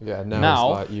mouth. Yeah,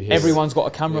 now it's like you hear everyone's got a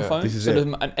camera phone, This is so it.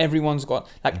 and everyone's got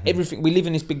everything. We live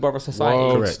in this Big Brother society.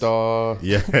 World Correct. Star.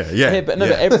 Yeah.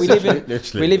 But we live in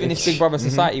Literally. we live in this Big Brother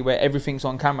society where everything's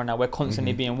on camera now. We're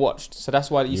constantly being watched, so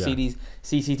that's why you see these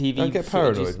CCTV. Don't get footages.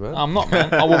 paranoid, man. I'm not, man.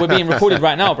 Oh well, we're being recorded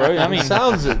right now, bro. You know what I mean,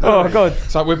 Sounds it. oh god.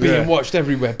 It's like we're being watched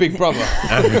everywhere. Big Brother.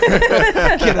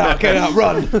 Get out,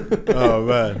 run. Oh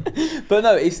man. But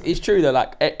no, it's true though.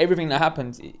 Like everything that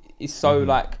happens is so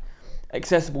like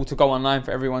accessible to go online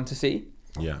for everyone to see.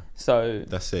 Yeah. So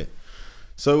That's it.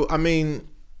 So I mean,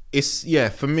 it's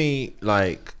for me.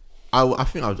 Like I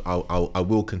think I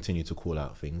will continue to call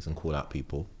out things and call out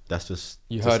people. That's just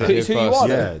You heard just it Who here you first. are,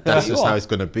 Yeah, then? that's Who you just how are. it's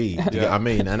gonna be. Do you get what I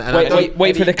mean? And I wait, don't,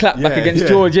 wait for the clap back Yeah, against yeah.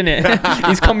 George, innit?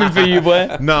 He's coming for you,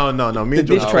 boy. No. Me and The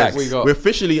George diss tracks. We got we're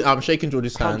officially shaking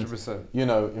George's hand.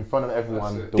 100%. In front of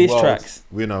everyone. That's it. The Diss world, tracks.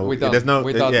 We know. We're done. There's no.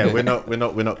 We're done. Yeah, we're not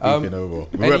beefing overall.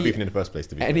 We weren't beefing in the first place.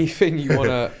 To be fair. Anything you want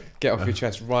to get off your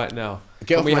chest right now?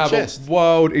 Get off we my have chest. a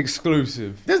world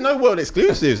exclusive. There's no world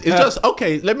exclusives. It's just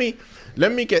okay. Let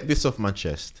me get this off my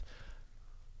chest.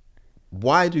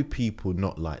 Why do people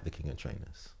not like the King of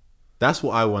Trainers? That's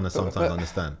what I want to sometimes But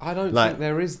understand. I don't Like, think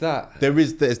there is that.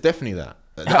 There's definitely that.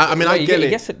 I mean, I Wait, get you it.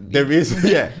 guess it- There is,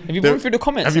 yeah. Have you There- been through the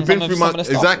comments? Have you on been some through of- my some of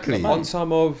the stuff? exactly? Man. On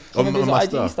some of, Some of his my IG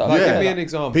stuff. like, Yeah. give me an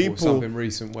example People- of something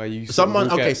recent where you. Someone,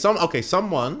 sort of get-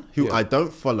 someone who Yeah. I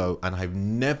don't follow and I've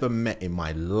never met in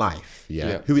my life,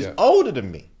 Yeah, who is yeah. older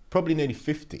than me, probably nearly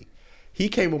 50. He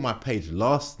came on my page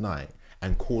last night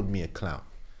and called me a clown.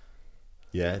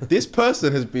 Yeah, this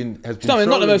person has been It's not the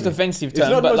trolling most me. offensive It's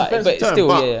term, not the but most like, offensive but term, still,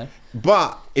 but, yeah.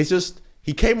 But it's just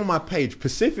he came on my page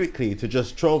specifically to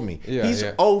just troll me. Yeah, he's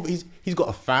yeah. old. He's got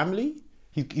a family.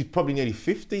 He's probably nearly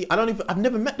 50. I've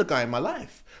never met the guy in my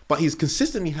life, but he's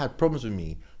consistently had problems with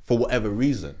me for whatever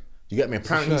reason. You get me?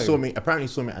 Apparently he saw me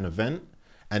at an event,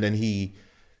 and then he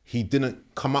didn't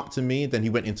come up to me. Then he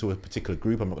went into a particular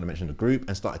group. I'm not going to mention the group,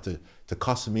 and started to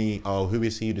cuss me. Oh, who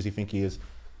is he? Who does he think he is?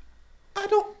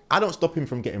 I don't stop him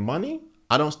from getting money.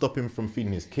 I don't stop him from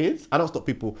feeding his kids. I don't stop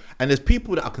people. And there's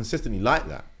people that are consistently like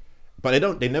that, but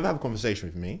they never have a conversation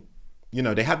with me.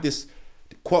 They have this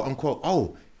quote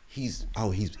unquote, he's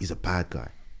a bad guy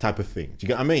type of thing. Do you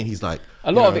get what I mean? He's like,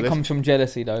 A lot of it comes from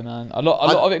jealousy, though, man. A lot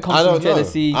of it comes I from don't know.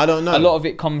 jealousy. I don't know. A lot of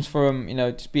it comes from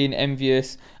just being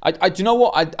envious. Do you know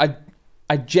what?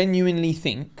 I genuinely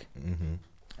think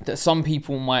that some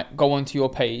people might go onto your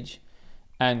page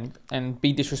and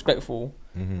be disrespectful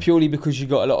purely because you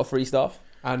got a lot of free stuff.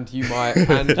 And you might.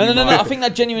 And No. I think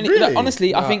that genuinely, Really? like,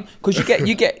 honestly, I think because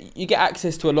you get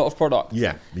access to a lot of product.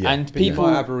 yeah. And But you people.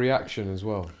 might have a reaction as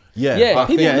well. Yeah, Yeah, but-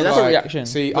 people- yeah, that's a reaction.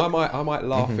 See, I might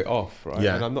laugh it off, right?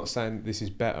 Yeah. And I'm not saying this is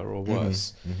better or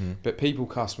worse, but people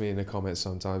cuss me in the comments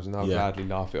sometimes, and I'll Yeah. gladly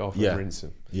laugh it off Yeah. and rinse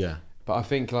them. yeah. But I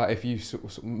think like if you sort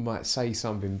of might say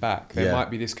something back, there Yeah. might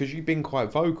be this because you've been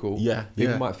quite vocal. Yeah,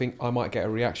 people yeah. might think I might get a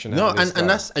reaction. No, out of this and guy.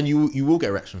 that's and you will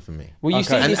get a reaction from me. Well, you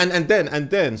Okay. see this. And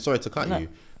then sorry to cut No. you.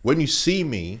 When you see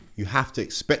me, you have to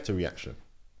expect a reaction.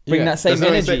 Bring Yeah. that same That's what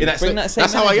I'm energy. saying. Bring that same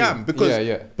That's energy. how I am because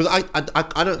Yeah.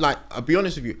 I don't like. I'll be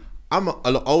honest with you. I'm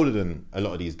a lot older than a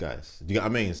lot of these guys. Do you get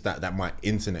what I mean? It's that my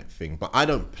internet thing. But I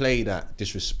don't play that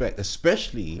disrespect,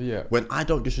 especially Yeah. when I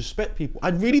don't disrespect people. I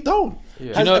really don't.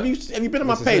 Yeah. Have you been on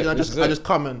my This is page it, and this is I it. just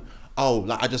come and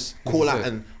I just call is out it.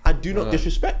 and I do not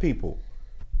disrespect people.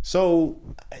 So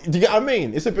do you get what I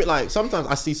mean? It's a bit like sometimes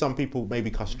I see some people maybe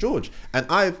cuss George, and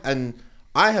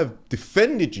I have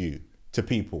defended you to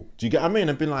people. Do you get what I mean?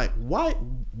 I've been like, why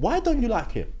don't you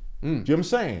like him? Do you know what I'm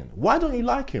saying? Why don't you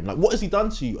like him? Like, what has he done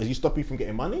to you? Has he stopped you from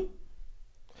getting money?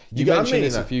 You get what I mentioned mean?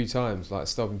 this a Like- few times, like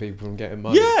stopping people from getting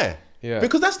money. Yeah, Yeah.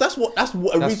 Because that's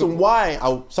a reason why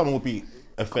someone would be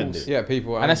offended. Yeah,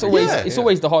 people. Are And that's angry. always Yeah. it's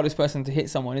always the hardest person to hit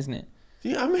someone, isn't it? Do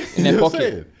you know what I mean? In their You know what I'm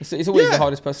pocket. saying? It's always the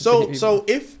hardest person to hit people. So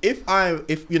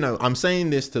if you know, I'm saying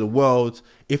this to the world,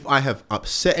 if I have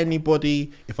upset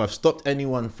anybody, if I've stopped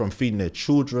anyone from feeding their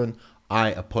children, I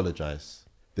apologize.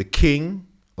 The king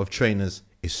of trainers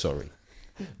is sorry.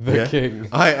 The king.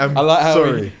 I am I like how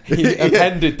sorry. he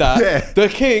appended that. Yeah. The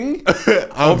king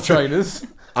of trainers.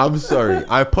 I'm sorry.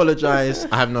 I apologize.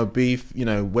 I have no beef. You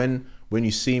know, when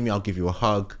you see me, I'll give you a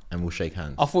hug and we'll shake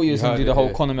hands. I thought you was You going to heard do the it whole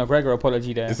here. Conor McGregor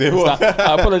apology there. Is it It's what? like,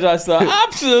 I apologise to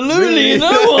absolutely Really?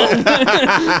 no one.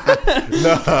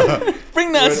 No.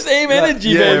 Bring that same energy,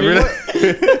 yeah, baby.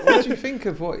 really. What do you think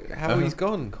of how he's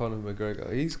gone, Conor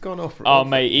McGregor? He's gone off. Oh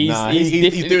mate, he's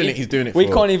he's doing it. He's doing it. We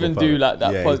for- can't even for do fun. like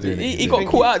that. Yeah, he's positive. doing it. He He's got doing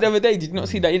caught it. out the other day. Did you not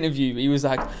see that interview? He was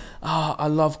like, I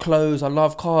love clothes, I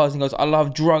love cars. He goes, I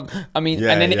love drug. I mean,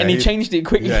 Yeah, and yeah, he he- changed it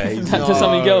quickly yeah, he's- to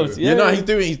something else. Yeah, no, he's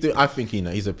doing. I think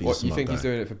he's a What smart you think guy. he's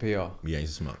doing it for PR? Yeah,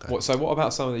 he's a smart guy. So what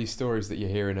about some of these stories that you're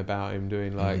hearing about him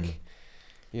doing, like,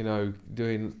 you know,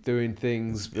 doing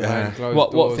things Yeah. behind closed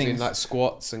What doors in things? like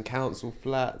squats and council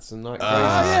flats and like Oh,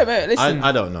 crazy. yeah, mate. Listen,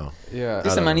 I don't know. Yeah.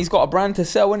 listen, don't man. know. He's got a brand to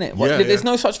sell, innit? Yeah, There's yeah.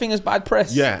 no such thing as bad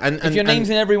press. Yeah, and if your name's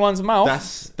in everyone's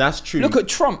mouth, that's true. look at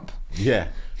Trump. Yeah.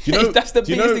 Do you know, That's the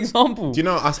do you biggest know- example. Do you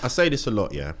know, I say this a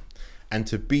lot, yeah? And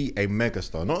to be a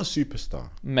megastar, not a superstar,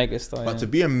 Megastar. but yeah. to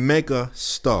be a mega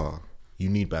star, you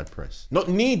need bad press. Not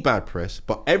need bad press,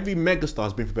 but every megastar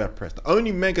has been through bad press. The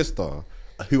only megastar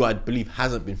who I believe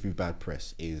hasn't been through bad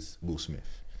press is Will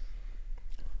Smith.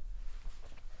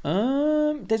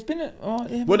 There's been a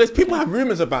yeah, Well, there's people have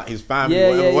rumors about his family, Yeah,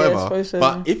 whatever, yeah, yeah, I whatever. suppose so,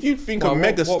 But yeah. if you think Well, of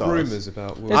megastars, what rumours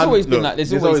about? Will? there's always been look, like there's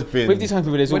there's always always been- with these kind of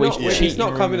people. There's always He's cheating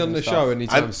not coming rumours on the and show stuff.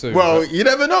 anytime soon. well, but- you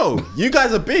never know. You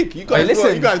guys are big. You guys,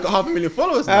 listen. you guys got 500,000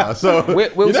 followers now, so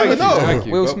Will you never Smith, know. Thank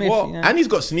you. Will But Smith, what- you know. And he's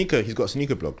got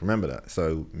sneaker blog. Remember that.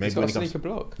 So maybe he's got when a he comes, sneaker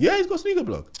blog. yeah, he's got sneaker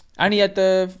blog. And he had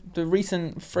the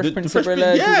recent Fresh The Prince Fresh of Prince-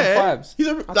 Bel-Air Jordan yeah. 5s. He's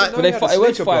a, know like, he But they had a it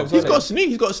was sneaker blog. 5s. he's wasn't got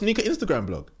he's got a sneaker Instagram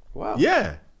blog. Wow.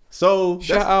 Yeah. So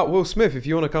Shout out Will Smith if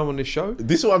you want to come on this show.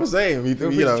 this is what I'm saying.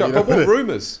 But what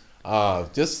rumours?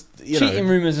 Just Cheating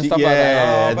rumours and stuff yeah, like that.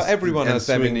 yeah, Oh, but everyone and has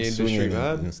them in the swinging industry,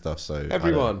 man. and stuff. So I don't-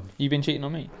 Everyone. You've been cheating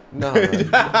on me. No,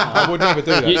 I would never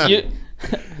do that. You,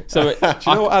 so Do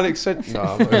you know what Alex said? No,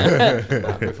 I've not heard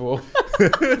that before.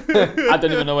 I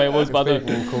don't even know where it was, but I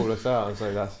People don't. will call us out and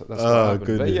say that's what Oh, happened.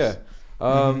 goodness. But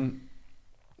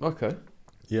yeah, okay.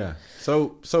 Yeah.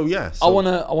 So yeah. I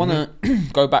wanna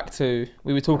go back to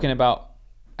we were talking about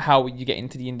how you get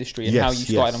into the industry and Yes, how you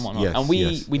started yes, and whatnot. yes, And we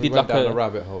yes. did went like down a a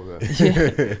rabbit hole there.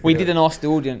 yeah, we did an Ask the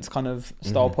Audience kind of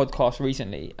style podcast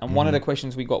recently, and one of the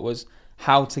questions we got was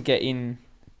how to get in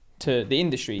to the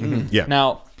industry. Yeah.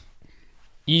 Now,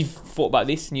 you've thought about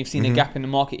this and you've seen a gap in the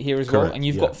market here as well, Correct, and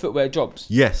you've yeah. got footwear jobs.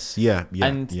 Yes. Yeah. Yeah.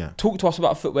 And yeah. talk to us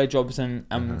about footwear jobs and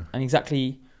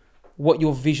exactly what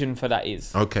your vision for that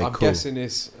is. Okay. I'm cool. guessing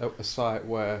it's a site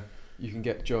where you can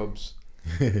get jobs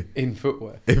in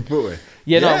footwear. In footwear.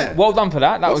 Yeah, Yeah. no, well done for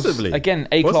that. That Possibly. was again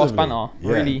A-class Possibly. banter.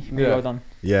 Yeah. Really, really Yeah. well done.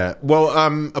 Yeah. Well,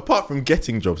 apart from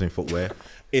getting jobs in footwear,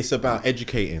 it's about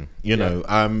educating. You know,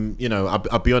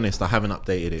 I'll be honest. I haven't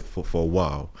updated it for a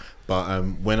while, but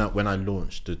when I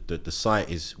launched the site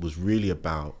was really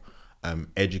about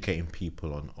educating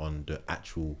people on the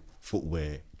actual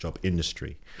footwear job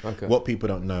industry. Okay. What people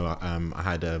don't know, I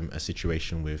had a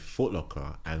situation with Foot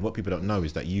Locker, and what people don't know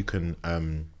is that you can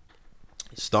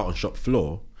start on shop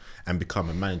floor and become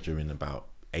a manager in about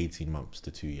 18 months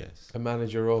to 2 years. A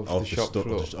manager of the shop store,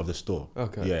 floor. of the store.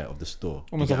 Okay. Yeah, of the store.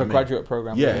 Almost You like a get what I mean? graduate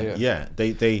program. Yeah, Yeah. yeah.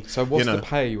 They So what's you know, the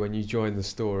pay when you join the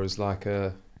store as like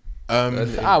a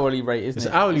It's an hourly rate, isn't It's it?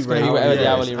 an hourly It's gonna rate. be whatever the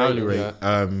Yeah, hourly it's rate hourly is. rate.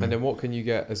 Yeah. And then what can you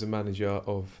get as a manager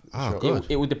of the shop? good.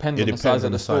 It will depend It on the depends size on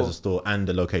of the the store. store and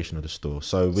the location of the store.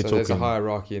 So we're So talking. there's a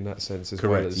hierarchy in that sense as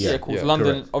Correct, well as... Yeah, of course.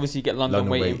 London, correct. obviously you get London,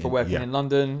 London waiting waiting, for working yeah. in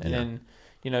London. And Yeah. then,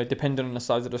 you know, depending on the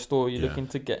size of the store, you're Yeah. looking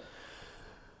to get,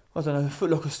 I don't know,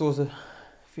 Foot Locker stores are,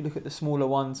 if you look at the smaller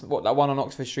ones, that one on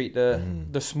Oxford Street, the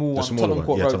small one, smaller Tottenham one,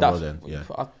 Court yeah, Road, Tottenham that's, Road End,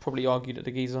 yeah. I'd probably argue that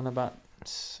the geezer's on about,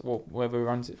 well, whoever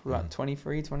runs it, for about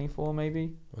 23, 24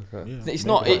 maybe. Okay. Yeah, It's maybe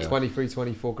not, like it, 23,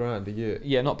 24 grand a year.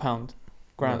 yeah, not pound,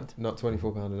 grand. Not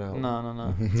 £24 an hour. No.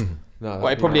 No, Well,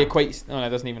 that'd it be probably mad. equates, no, it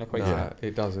doesn't even equate to No, that.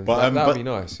 it doesn't. But, That'd but be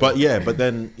nice. But but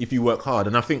then if you work hard,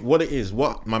 and I think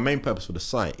what my main purpose for the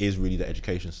site is really the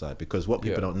education side, because what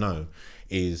people don't know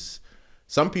is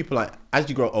some people, like, as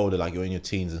you grow older, like you're in your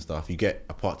teens and stuff, you get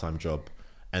a part-time job,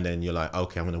 and then you're like,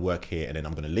 okay, I'm going to work here, and then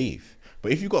I'm going to leave.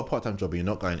 But if you've got a part-time job and you're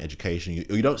not going to education,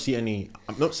 you don't see any.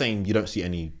 I'm not saying you don't see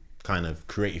any kind of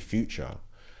creative future,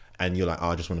 and you're like, oh,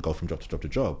 I just want to go from job to job to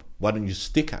job. Why don't you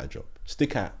stick at a job?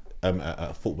 Stick at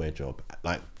a footwear job,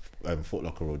 like Foot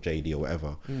Locker or JD or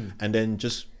whatever, and then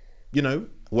just, you know,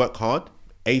 work hard.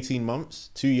 18 months,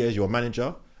 2 years, you're a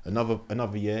manager.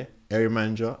 Another year, area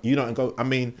manager. You know, and go. I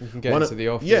mean, you can get into the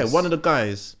office. Yeah, one of the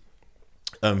guys,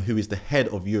 who is the head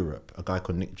of Europe, a guy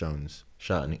called Nick Jones.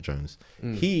 Shout out Nick Jones.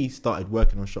 He started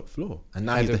working on shop floor, and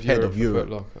now he's the head of for Foot Europe.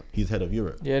 Locker. He's head of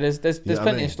Europe. Yeah, there's know what I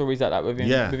plenty mean? of stories like that within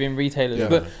Yeah. within retailers. Yeah.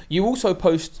 But you also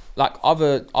post like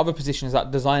other positions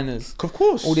like designers, Of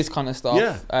course. all this kind of stuff.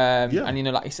 Yeah. And you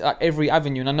know, like it's like every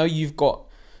avenue. And I know you've got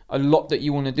a lot that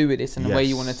you want to do with this and the way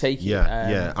you want to take it.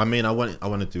 Yeah. I mean, I want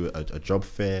to do a job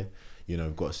fair. You know,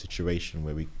 we've got a situation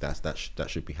where that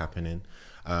should be happening.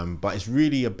 But it's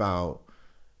really about,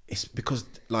 it's because,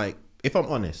 like, if I'm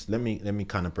honest, let me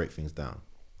kind of break things down.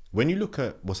 When you look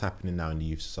at what's happening now in the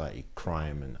youth society,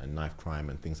 crime and knife crime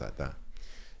and things like that,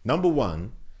 number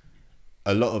one,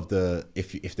 a lot of the,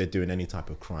 if they're doing any type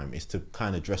of crime, is to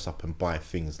kind of dress up and buy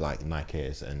things like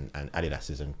Nikes and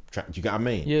Adidas's and do you get what I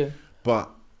mean? Yeah. But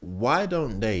why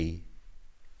don't they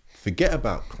forget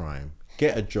about crime,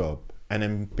 get a job, and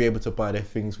then be able to buy their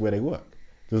things where they work?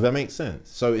 Does that make sense?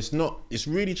 So it's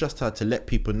really just to let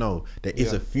people know there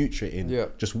is a future in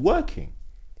just working.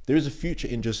 There is a future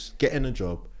in just getting a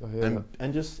job and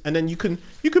then you can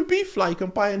be fly, you can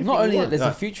buy anything. Not only you that want. there's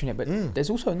a future in it, but there's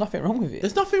also nothing wrong with it.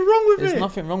 There's nothing wrong with There's it.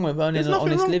 nothing wrong with earning There's an nothing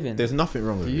honest wrong. living. There's nothing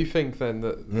wrong with Do it. you think then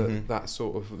that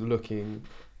sort of looking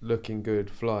good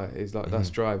fly is like that's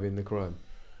driving the crime?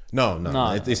 No. No.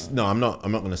 I'm not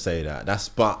going to say that.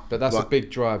 But that's a big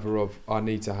driver of I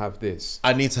need to have this.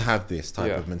 I need to have this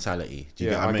type of mentality. Do you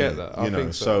get what I mean? get that. I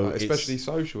think so. Like, especially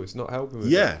social, it's not helping with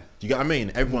yeah. it. Do you get what I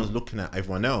mean? Everyone's looking at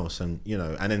everyone else, and you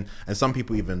know, and some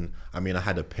people even. I mean, I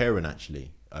had a parent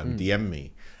actually DM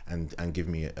me and give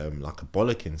me like a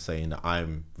bollocking saying that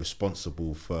I'm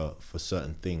responsible for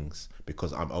certain things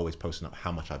because I'm always posting up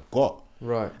how much I've got.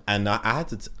 Right. And I had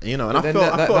to, you know, and But I then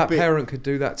felt that a bit. parent could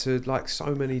do that to like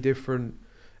so many different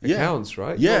accounts,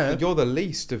 right? Yeah. You're the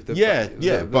least of the.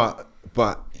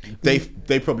 But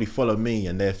they probably follow me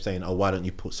and they're saying, oh, why don't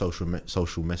you put social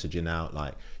messaging out,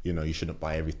 like, you know, you shouldn't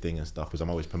buy everything and stuff, because I'm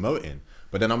always promoting.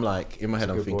 But then I'm like, in my head,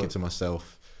 I'm thinking to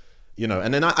myself, you know,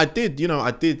 and then I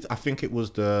think it was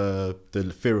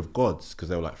the fear of gods, because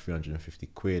they were like 350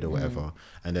 quid or whatever.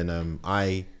 And then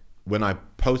when I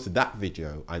posted that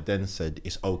video, I then said,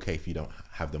 it's okay if you don't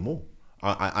have them all.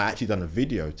 I actually done a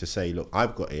video to say, look,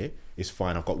 I've got it, it's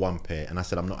fine, I've got one pair. And I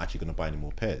said, I'm not actually going to buy any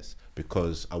more pairs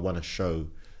because I want to show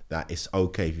that it's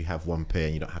okay if you have one pair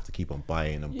and you don't have to keep on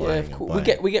buying and buying and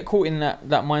buying. We get caught in that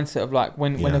mindset of like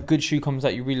when a good shoe comes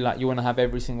out, you really like, you want to have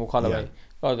every single colorway.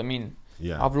 Guys, I mean,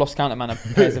 I've lost count amount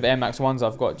of pairs of Air Max 1s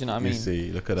I've got. Do you know what I mean? You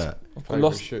see, look at that. I've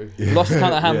lost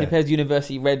count of how many pairs of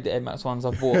University Red Air Max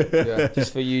 1s I've bought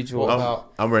just for you, George.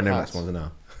 I'm wearing Air Max 1s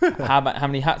now. How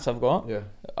many hats I've got? Yeah.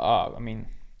 I mean,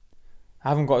 I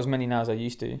haven't got as many now as I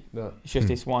used to. No. It's just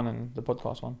this one and the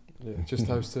podcast one. Yeah, just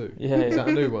those two. Yeah. Is that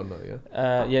a new one though?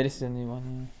 Yeah. Yeah, this is a new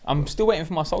one. Yeah. I'm still waiting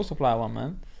for my Soul Supplier one,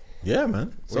 man. Yeah,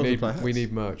 man. We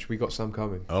need merch. We got some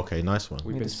coming. Okay, nice one.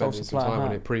 We've Need been the Soul spending some Supplier time on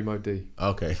hat. it. Primo D.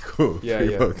 Okay, cool. Yeah.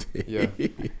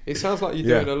 It sounds like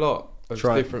you're doing a lot of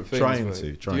different things.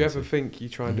 Do you ever think you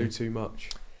try and do too much?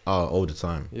 Oh, all the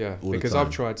time. Yeah, all because the time.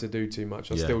 I've tried to do too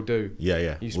much. I still do.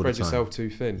 Yeah. You spread yourself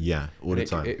too thin. Yeah, all the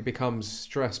time. It becomes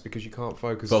stress because you can't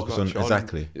focus on as much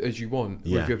exactly as you want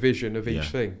with your vision of each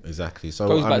thing. Exactly. So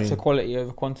goes back to quality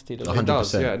over quantity. 100%. It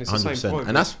does, yeah, and it's the same point.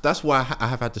 And that's why I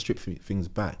have had to strip things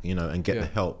back, you know, and get the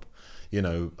help, you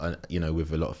know,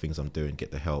 with a lot of things I'm doing,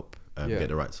 get the help, get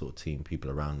the right sort of team,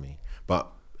 people around me. But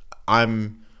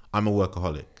I'm a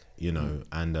workaholic. you know,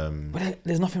 and But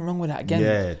there's nothing wrong with that. Again,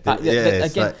 yeah,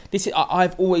 again, like, this is,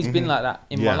 I've always been like that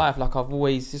in my life. Like I've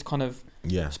always just kind of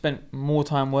spent more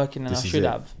time working than I should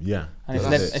have. Yeah,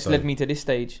 and it's led me to this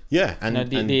stage. Yeah, and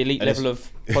the elite level of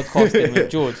podcasting with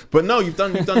George. But no, you've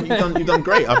done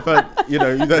great. I've heard, you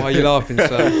know. Why are you laughing,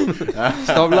 Sam?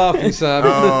 Stop laughing, Sam.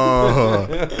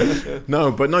 Oh.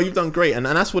 No, but no, you've done great, and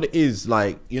that's what it is.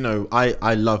 Like, you know,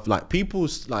 I love, like,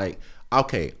 people's, like,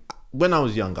 okay. When I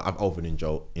was younger, I've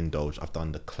overindulged. I've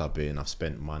done the clubbing, I've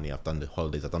spent money, I've done the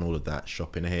holidays, I've done all of that,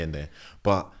 shopping here and there.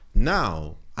 But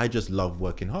now, I just love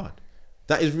working hard.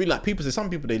 That is really, like, people say, some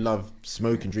people, they love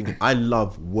smoking, drinking. I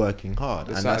love working hard.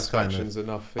 The and satisfaction's that's kind of,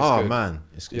 enough. It's oh good. Man,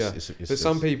 but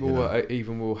some people, you know,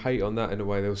 even will hate on that in a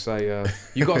way. They'll say,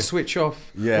 "You got to switch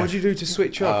off." Yeah. What do you do to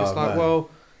switch off? It's like, man. well,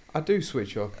 I do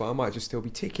switch off, but I might just still be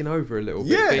ticking over a little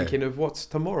bit, Yeah. thinking of what's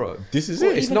tomorrow. This is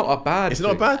Well, it. it's not a bad. It's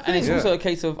not a bad thing. And it's also a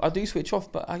case of I do switch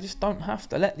off, but I just don't have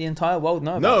to let the entire world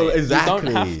know. No, about it. exactly.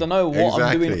 You don't have to know what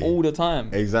I'm doing all the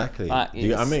time. Exactly. Like, Do you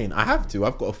know what I mean? I have to.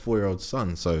 I've got a 4-year-old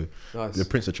son, so Nice. the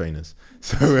Prince of Trainers.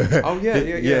 So Oh yeah. This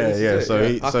is it, So, yeah.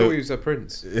 he, I thought he was a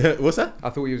prince. what's that? I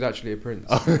thought he was actually a prince.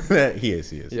 He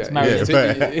is. Yeah. He's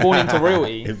married born into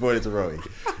royalty. He's born into royalty.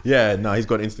 Yeah, no, he's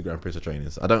got an Instagram, Prince of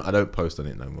Trainers. I don't post on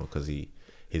it no more because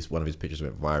one of his pictures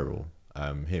went viral. I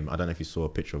don't know if you saw a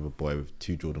picture of a boy with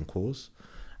 2 Jordan calls,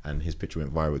 and his picture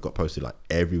went viral. It got posted like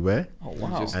everywhere. Oh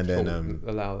wow! Just And then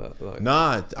allow that. Like.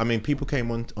 Nah, I mean, people came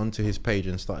onto his page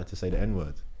and started to say the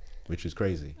N-word, which is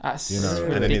crazy. That's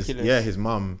And ridiculous. then his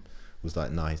mum was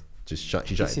like, "Nah, she shut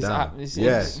This it is down." this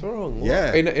Yeah, What's wrong?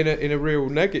 Yeah. In a real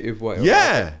negative way.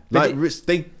 yeah. Like, Like,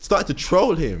 they started to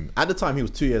troll him. At the time, he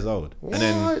was 2 years old, and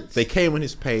then What? they came on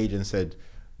his page and said,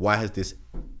 "Why has this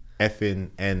effing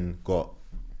N got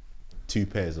 2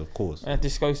 pairs of calls?"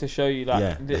 This goes to show you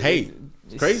that The hate.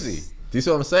 It's crazy. Do you see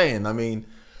what I'm saying? I mean,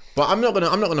 but I'm not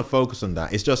gonna focus on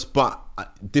that. It's just,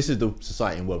 this is the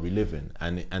society and world we live in,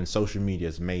 and social media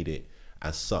has made it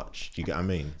as such. Do you get what I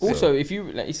mean? Also, if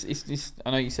you, like, it's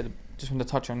I know you said, just want to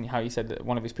touch on how you said that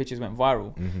one of his pictures went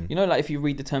viral. Mm-hmm. You know, like, if you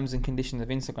read the terms and conditions of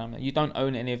Instagram, like, you don't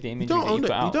own any of the imagery don't that you own put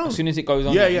it. You out. don't. As soon as it goes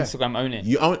on, Instagram own it.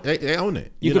 You own they own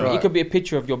it. It could be a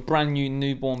picture of your brand new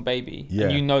newborn baby,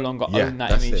 and you no longer own that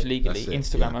that's image it. legally.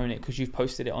 That's it. Instagram own it because you've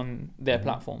posted it on their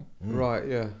platform. Right.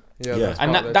 Yeah. Yeah.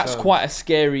 And that's quite a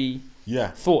scary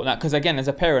Yeah. thought. That because again, as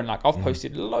a parent, like, I've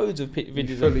posted loads of videos.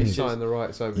 You of fully pictures. sign the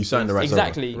rights over. You sign the rights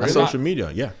Exactly. over. That's Really? social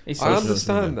media. Yeah. It's I social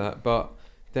understand that, but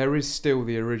there is still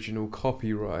the original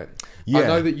copyright. Yeah. I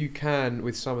know that you can,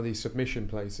 with some of these submission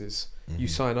places, you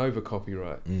sign over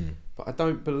copyright, but I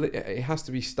don't believe it has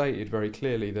to be stated very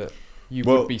clearly that you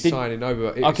would be signing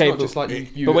over. It's not just like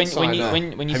you. But when sign you that. when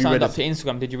you Have you signed read up it? to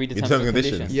Instagram, did you read the In terms terms and and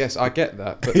conditions? conditions? Yes, I get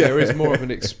that, but there is more of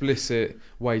an explicit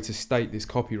way to state this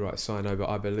copyright sign over,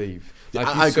 I believe. Like,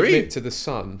 if you I agree. submit to The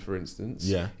Sun, for instance,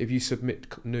 Yeah. if you submit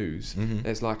news, Mm-hmm.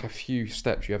 there's like a few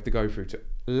steps you have to go through to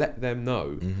let them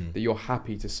know that you're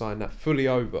happy to sign that fully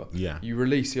over. Yeah. You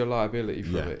release your liability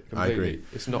from Yeah, it I completely. agree.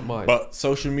 It's not mine. But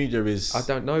social media is. I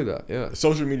don't know that, yeah.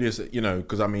 Social media is, you know,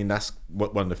 because I mean that's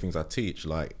one of the things I teach.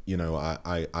 Like, you know,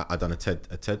 I done a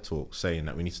TED talk saying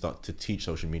that we need to start to teach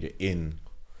social media in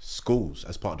schools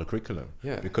as part of the curriculum.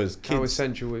 Yeah. Because How kids,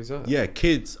 essential is that? yeah,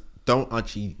 kids don't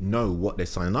actually know what they're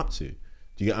signing up to.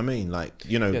 Do you get what I mean? Like,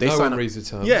 you know, Yeah, they no sign one up. reads the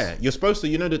terms. Yeah, you're supposed to.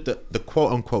 You know that the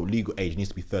quote unquote legal age needs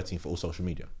to be 13 for all social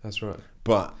media. That's right.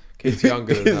 But Kids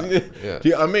younger than that. Yeah. Do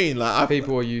you know what I mean? Like,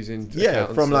 People are using from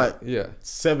accounts like yeah.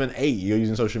 7, 8, you're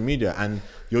using social media, and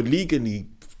you're legally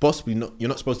possibly not. You're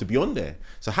not supposed to be on there.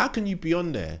 So how can you be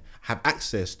on there, have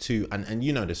access to, and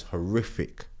you know, there's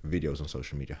horrific videos on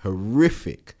social media,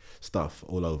 horrific stuff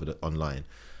all over the online.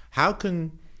 How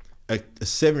can a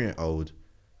 7-year-old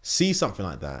see something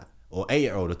like that, or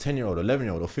 8-year-old, or 10-year-old, or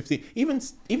 11-year-old, or 15, even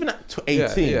at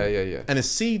 18, yeah. and to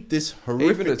see this horrific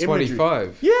Even at imagery,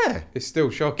 25, yeah, it's still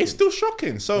shocking. it's still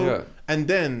shocking. So, Yeah. and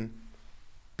then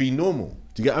be normal.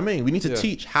 Do you get what I mean? We need to Yeah.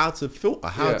 teach how to filter,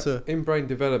 how to. in brain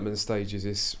development stages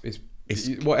is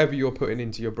whatever you're putting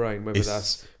into your brain, whether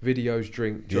that's videos,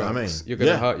 drink, Do you know what I drugs, mean? you're going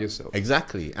to Yeah. hurt yourself.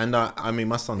 Exactly. And I mean,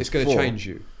 my son's It's going 4. to change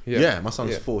you. Yeah, my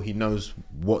son's Yeah. 4. He knows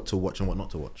what to watch and what not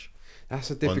to watch. That's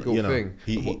a difficult You know,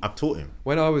 thing. I've taught him.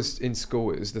 When I was in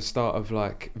school, it was the start of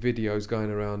like videos going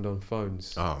around on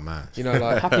phones. Oh man. You know,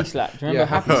 like Happy Slap. Do you remember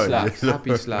Happy Slap?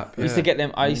 Happy Slap. I used to get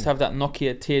them. I used to have that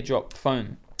Nokia teardrop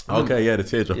phone. Okay, yeah, the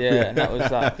teardrop. Yeah, and that was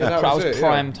like that that was was it,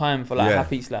 prime time for like Yeah.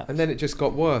 Happy Slap. And then it just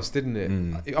got worse, didn't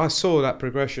it? I saw that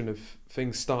progression of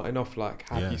things starting off like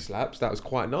happy Yeah. slaps. That was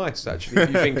quite nice, actually, if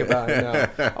you think about it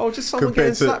now. Oh, just someone Compared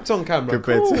getting to- slapped on camera.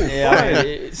 compared Cool. to-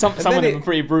 fine. Some And of then them are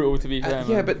pretty brutal, to be fair.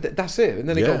 Yeah, man. but that's it. And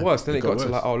then it Yeah, got worse. Then it it got got to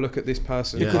like, worse. oh, look at this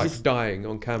person Yeah. like dying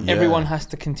on camera. Yeah. Everyone has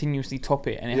to continuously top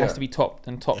it, and it has Yeah. to be topped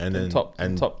and topped And and, then- topped and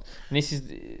and- topped. And this is,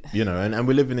 You know, and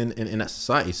we're living in that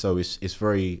society, so it's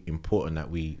very important that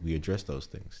we address those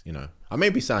things. You know, I may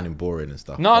be sounding boring and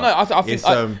stuff. no, but I think it's,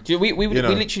 we you know.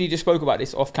 literally just spoke about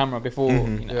this off camera before,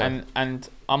 you know, Yeah. and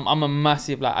I'm a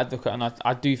massive like advocate, and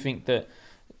I do think that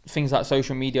things like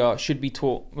social media should be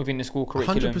taught within the school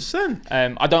curriculum. 100%.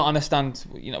 I don't understand,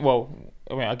 you know. Well,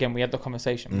 I mean, again, we had the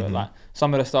conversation, but like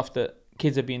some of the stuff that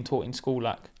kids are being taught in school,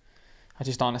 like I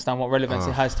just don't understand what relevance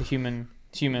it has to human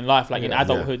life, like in Yeah.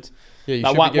 adulthood. Yeah, you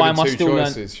Like, should why- be why given am I two still learn-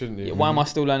 choices, shouldn't you? Why am I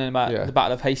still learning about Yeah. the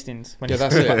Battle of Hastings when Yeah, it's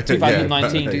that's it.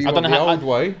 2019? Do you I don't want know the how. old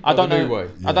way I or don't the know. new way?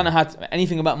 I don't know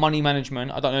anything about money management.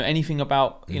 I don't know anything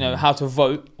about how to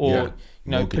vote or Yeah.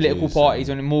 you know Mortgages political parties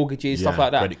and- and mortgages, stuff yeah,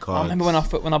 like that. credit I remember when I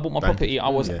bought my bank- property, I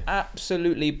was yeah.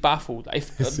 absolutely baffled. If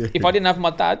Serious? I didn't have my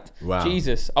dad, Wow.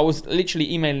 Jesus, I was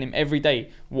literally emailing him every day.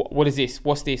 What is this?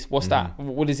 What's this? What's that?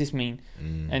 What does this mean?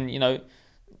 And you know,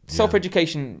 self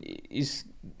education is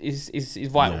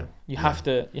vital. Yeah. You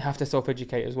have to self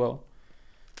educate as well.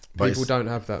 But People it's- don't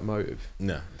have that motive.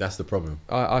 No, that's the problem.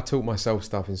 I taught myself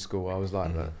stuff in school. I was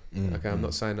like that. Okay, I'm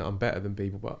not saying that I'm better than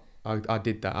people, but I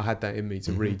did that. I had that in me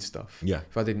to read stuff. Yeah.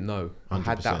 If I didn't know, I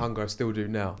had 100%. that hunger. I still do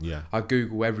now. Yeah. I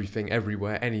Google everything,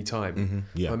 everywhere, anytime.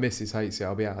 Yeah. My missus hates it.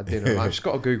 I'll be out at dinner. I've just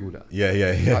got to Google that. Yeah.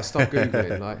 Like, stop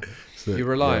Googling. Like, So, you're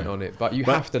reliant yeah. on it, but you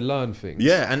But- have to learn things.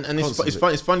 Yeah, and it's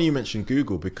Constantly. funny you mentioned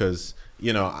Google because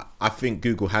you know I think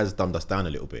Google has dumbed us down a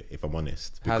little bit, if I'm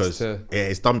honest, Has because to-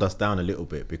 it's dumbed us down a little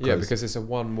bit because Yeah, because it's a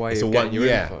one way it's of a getting one your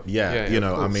yeah, info. yeah you of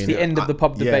know I course. mean It's the end of the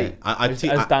pub debate, as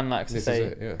as Dan likes to This is say.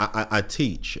 it, yeah. I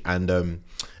teach and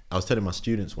I was telling my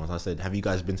students once, I said, have you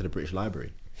guys been to the British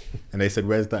Library? And they said,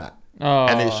 where's that? Oh.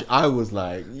 And I was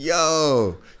like,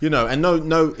 yo, you know, and no,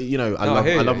 you know, I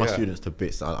hear you, love my yeah. students to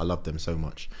bits. I love them so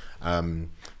much.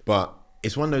 But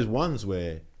it's one of those ones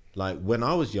where, like, when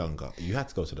I was younger, you had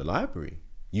to go to the library.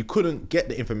 You couldn't get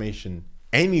the information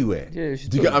anywhere. Yeah, it's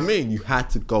Do you get what I just- mean? You had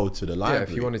to go to the Yeah, library.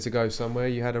 if you wanted to go somewhere,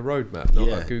 you had a road map, not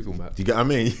Yeah. a Google map. Do you get what I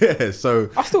mean? Yeah. So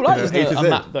I still like you know, using A to a Z.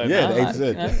 map though. Yeah, man. the A to Z.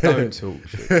 Like, you know? Don't talk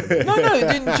shit. No,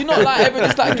 do you not like ever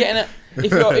just like getting a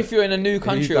if you're in a new You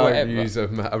country or don't whatever? use a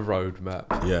road map.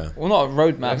 Yeah. Well, not a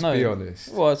road map. Let's no. be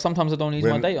honest. Well, sometimes I don't use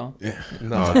my When- data. Yeah.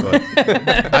 No. Oh,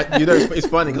 God. You know, it's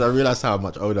funny because I realized how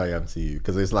much older I am to you.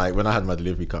 Because it's like when I had my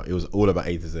delivery car, it was all about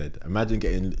A to Z. Imagine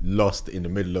getting lost in the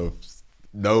middle of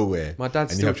nowhere. My dad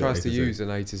and you still have tries A to Z. use an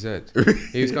A to Z.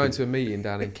 He was going to a meeting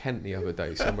down in Kent the other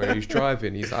day somewhere. He was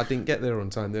driving. He's like, I didn't get there on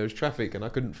time. There was traffic and I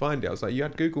couldn't find it. I was like, you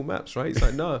had Google Maps, right? He's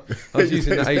like, no. I was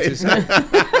using the A to Z.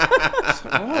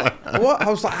 What? I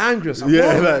was like angry. I was like,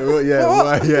 Yeah, what? like, well, yeah, What?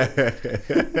 well,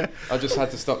 yeah. I just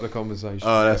had to stop the conversation.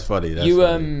 Oh, that's funny. That's You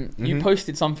funny. you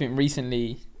posted something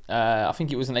recently. I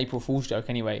think it was an April Fool's joke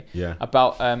anyway. Yeah.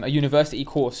 About a university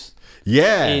course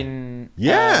Yeah. in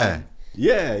Yeah.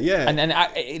 Yeah. and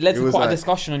it led It to was quite a like-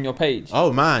 discussion on your page.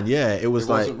 Oh man, yeah, it was It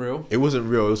like wasn't real? It wasn't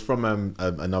real. It was from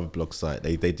another blog site.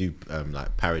 They do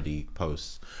like parody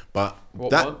posts, but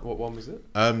What one was it?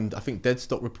 I think Dead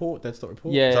Stock Report. Yeah,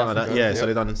 Something I like think that. so, Yeah,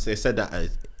 yeah. so they said that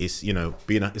it's you know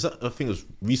being I think it was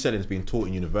reselling is being taught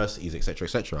in universities, etc.,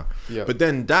 etc. Yeah. But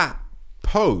then that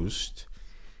post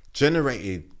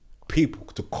generated people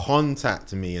to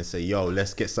contact me and say, "Yo,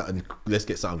 let's get something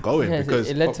going," Yeah, because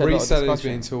it led to a lot of Reselling is discussion.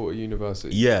 being taught at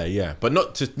university. yeah, but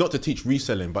not to teach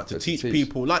reselling, but to But to teach teach.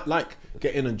 people like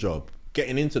getting a job,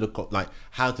 getting into the like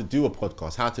how to do a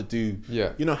podcast, how to do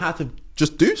you know how to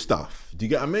just do stuff. Do you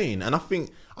get what I mean? And I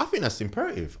think that's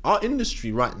imperative. Our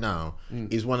industry right now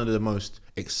is one of the most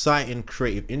exciting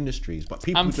creative industries, but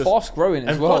people And just fast growing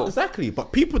as well. Exactly,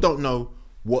 but people don't know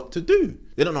what to do.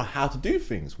 They don't know how to do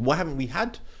things. Why haven't we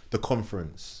had the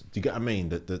conference? Do you get what I mean?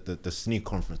 The sneak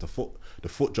conference, the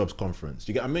foot jobs conference.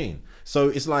 Do you get what I mean? So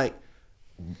it's like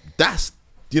that's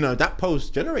that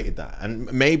post generated that,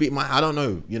 and maybe it might. I don't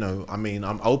know. I mean,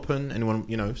 I'm open. Anyone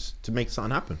to make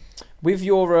something happen. With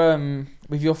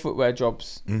your footwear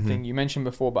jobs thing, you mentioned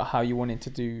before about how you wanted to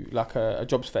do like a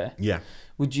jobs fair. Yeah.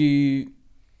 Would you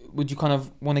kind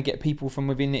of want to get people from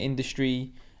within the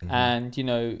industry and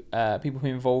people who are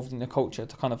involved in the culture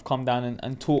to kind of come down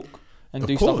and talk and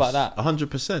do stuff like that?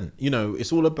 100%.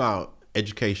 It's all about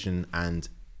education and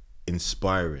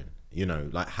inspiring.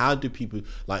 Like how do people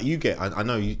like you get? I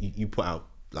know you put out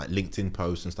like LinkedIn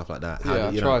posts and stuff like that. How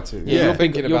Yeah, do, I try to. Yeah, You're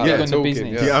thinking you're about big that on the talking.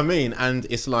 business. Do you know what I mean? And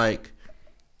it's like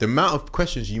the amount of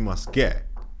questions you must get.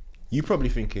 You probably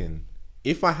thinking,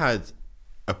 if I had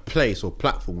a place or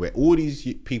platform where all these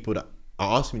people that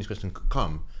are asking me this question could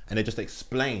come and they just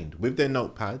explained with their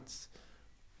notepads,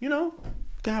 you know,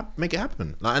 make it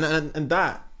happen. Like, and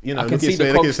that, you know, I can see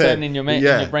the cogs turning in your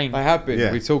brain. I have been.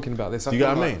 Yeah. We're talking about this. Do you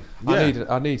get what I mean? Yeah.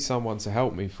 I need someone to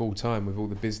help me full time with all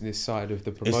the business side of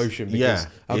the promotion because yeah,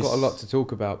 I've got a lot to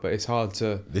talk about, but it's hard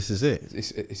to. This is it.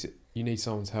 It's you need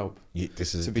someone's help.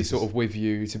 This is to be sort of with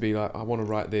you, to be like, I want to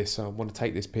write this, I want to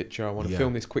take this picture, I want to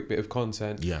film this quick bit of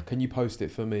content. Yeah. Can you post it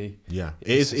for me? Yeah,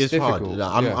 it's hard. difficult.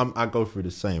 Like, I go through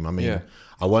the same. I mean,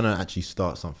 I want to actually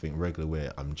start something regular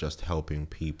where I'm just helping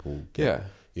people.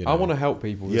 You know, I want to help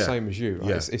people the same as you.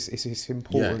 Like, it's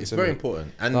important. Yeah, it's to very me.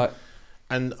 important. And like,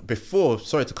 before,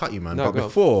 sorry to cut you, man, no, but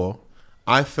before,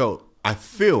 I feel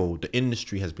the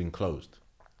industry has been closed.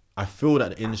 I feel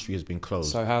that the industry has been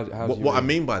closed. So how what I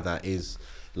mean by that is,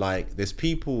 like, there's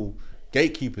people,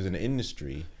 gatekeepers in the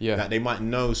industry, that they might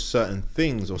know certain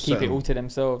things or keep it all to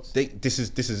themselves. This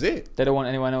is it. They don't want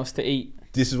anyone else to eat.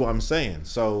 This is what I'm saying.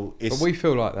 So it's. But we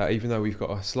feel like that, even though we've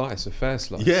got a fair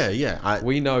slice. Yeah.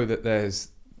 We know that there's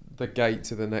the gate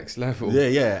to the next level.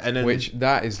 Yeah, and then which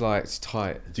that is like, it's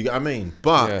tight. Do you get what I mean?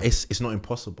 But it's not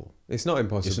impossible. It's not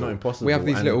impossible. It's not impossible. We have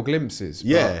these little glimpses.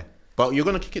 But you're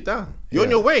gonna kick it down. You're on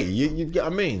your way. You get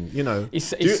what I mean? You know.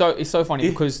 It's so funny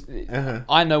because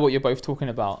I know what you're both talking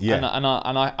about, and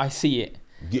I see it,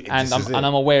 and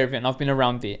I'm aware of it, and I've been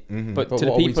around it. Mm-hmm. But to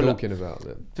the what people are we talking about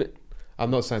then? But, I'm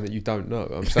not saying that you don't know.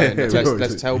 I'm saying that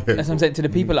let's tell people. That's what I'm saying. To the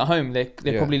people at home, they're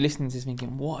probably listening to this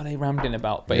thinking, what are they rambling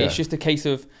about? But it's just a case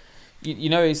of, you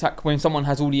know, it's like when someone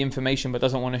has all the information but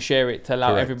doesn't want to share it to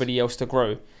allow everybody else to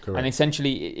grow. Correct. And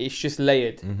essentially, it's just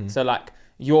layered. Mm-hmm. So like,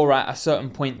 you're at a certain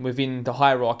point within the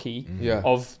hierarchy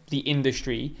of the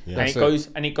industry,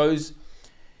 and it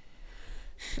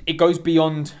goes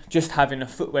beyond just having a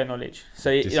footwear knowledge.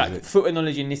 So footwear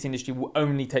knowledge in this industry will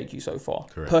only take you so far.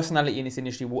 Correct. Personality in this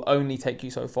industry will only take you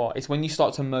so far. It's when you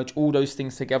start to merge all those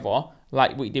things together,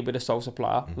 like what you did with the Soul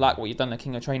Supplier, like what you've done at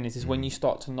King of Trainers, is when you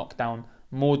start to knock down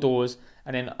more doors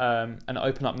and then and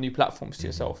open up new platforms to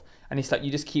yourself. And it's like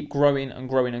you just keep growing and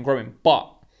growing and growing.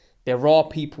 But there are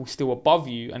people still above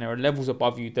you, and there are levels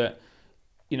above you that,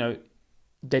 you know,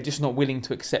 they're just not willing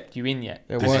to accept you in yet.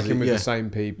 They're working with the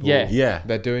same people. Yeah.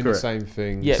 They're doing the same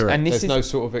things. Yeah. And there's no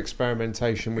sort of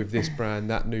experimentation with this brand,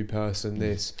 that new person,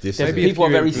 this. Maybe people are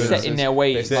very set in their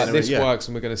ways. It's like, this works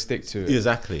and we're going to stick to it.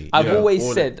 Exactly. I've always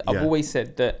said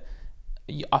that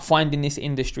I find in this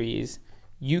industry is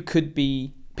you could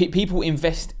be... People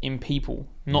invest in people,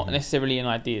 not necessarily in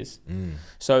ideas.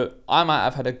 So I might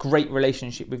have had a great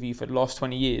relationship with you for the last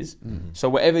 20 years. So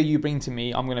whatever you bring to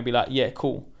me, I'm going to be like, yeah,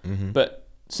 cool. But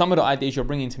some of the ideas you're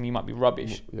bringing to me might be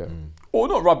rubbish. Or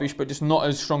not rubbish, but just not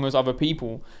as strong as other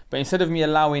people. But instead of me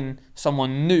allowing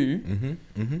someone new,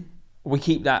 we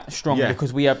keep that strong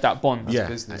because we have that bond. That's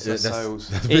business, that's sales.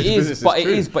 It's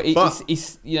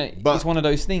you know, it's one of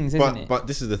those things, isn't it? But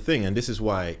this is the thing, and this is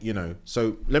why, you know.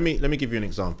 So let me give you an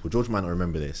example. George might not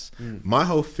remember this. My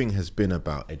whole thing has been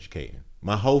about educating.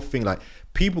 My whole thing, like,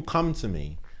 people come to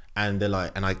me and they're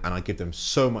like, and I give them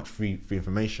so much free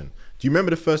information. Do you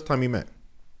remember the first time we met?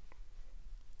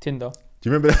 Tinder. Do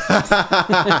you remember?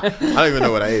 I don't even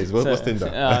know what that is. What's Tinder?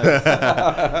 Do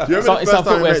you remember it's a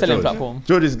footwear selling platform.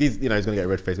 George is, he's going to get a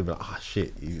red face and be like, oh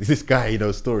shit, this guy, he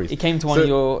knows stories. He came to one of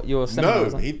your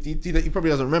seminars. No, he probably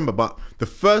doesn't remember. But the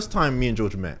first time me and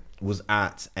George met was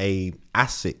at a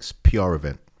ASICS PR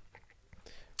event.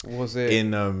 Was it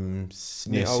in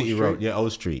near City Road? Yeah,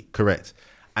 Old Street, correct.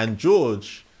 And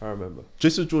George, I remember.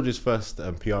 This was George's first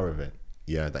PR event,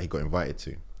 that he got invited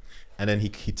to. And then he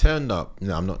turned up.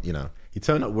 No, I'm not. You know, he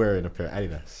turned up wearing a pair of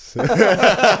Adidas.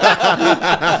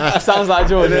 That sounds like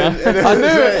George. I knew it. I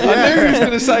knew he was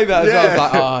going to say that as well. I was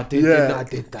like, I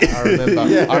did that. I remember.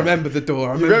 I remember the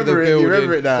door. I remember the building. You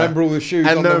remember it now. I remember all the shoes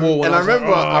on the wall. And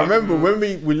I remember when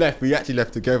we left. We actually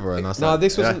left together. And I said, no,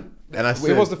 this wasn't. And I said,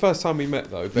 it was the first time we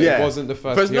met though, but it wasn't the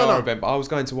first PR event. But I was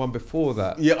going to one before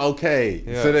that. Yeah. Okay.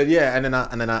 Yeah. So then and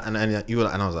then you were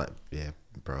like, and I was like, yeah.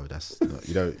 Bro, that's not,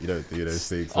 you don't do those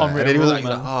things. Like, and then he was like,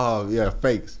 oh yeah,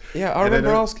 fakes. Yeah, I remember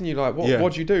asking you like,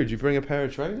 what do you do? Do you bring a pair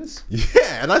of trainers?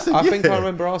 Yeah, and I said, I think I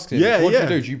remember asking. What do you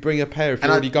do? Do you bring a pair if you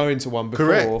already go into one before?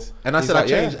 Correct. And I said I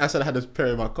changed. I said I had this pair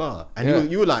in my car,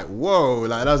 and you were like, whoa,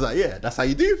 like, and I was like, yeah, that's how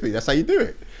you do things. That's how you do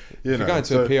it. If you're going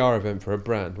to a PR event for a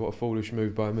brand, what a foolish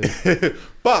move by me.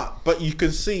 But you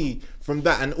can see from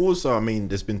that, and also, I mean,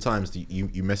 there's been times that you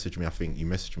messaged me. I think you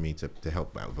messaged me to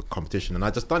help out with a competition, and I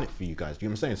just done it for you guys. Do you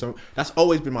know what I'm saying? So that's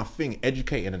always been my thing: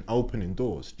 educating and opening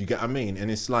doors. Do you get what I mean?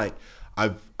 And it's like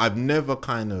I've never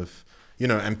kind of, you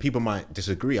know, and people might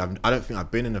disagree. I don't think I've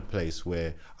been in a place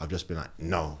where I've just been like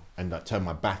no, and I turn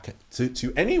my back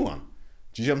to anyone.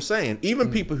 Do you see what I'm saying? Even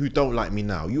people who don't like me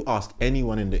now, you ask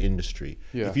anyone in the industry,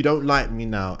 Yeah. if you don't like me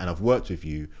now and I've worked with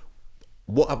you,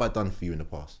 what have I done for you in the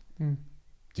past? Do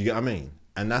you get what I mean?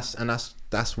 And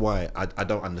that's why I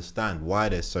don't understand why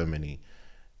there's so many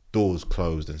doors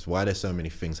closed and why there's so many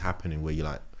things happening where you're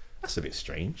like, that's a bit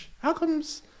strange. How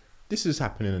comes this is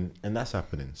happening and that's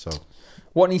happening? So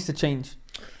What needs to change?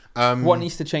 What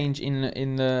needs to change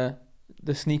in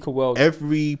the sneaker world?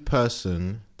 every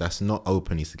person that's not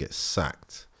open needs to get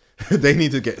sacked. They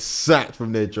need to get sacked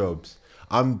from their jobs.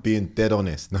 I'm being dead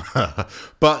honest.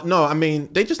 But no, I mean,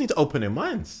 they just need to open their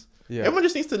minds. Yeah. Everyone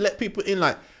just needs to let people in.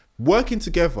 Like, working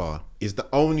together is the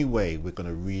only way we're going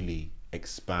to really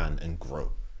expand and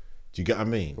grow. Do you get what I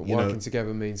mean? But You working know,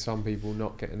 together means some people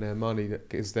not getting their money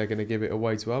because they're going to give it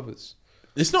away to others.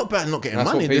 it's not about not getting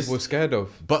That's money. what people are scared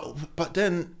of. But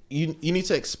then you need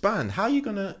to expand. How are you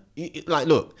gonna like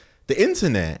look? The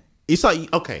internet. It's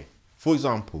like, okay, for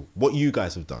example, what you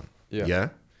guys have done. Yeah.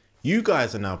 You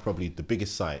guys are now probably the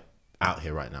biggest site out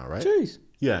here right now, right? Jeez.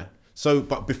 Yeah. So,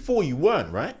 but before you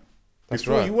weren't, right? That's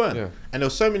Before right, you weren't. yeah. And there were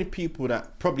so many people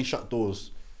that probably shut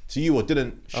doors to you or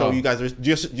didn't show you guys. Do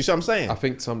you see what I'm saying? I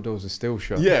think some doors are still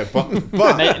shut. Yeah, but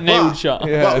Nailed shut.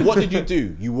 Yeah. But what did you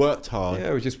do? You worked hard.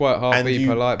 Yeah, we just work hard, be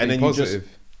polite, be positive.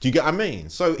 Do you get what I mean?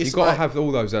 So it's You've got to like, have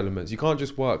all those elements. You can't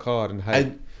just work hard and hate.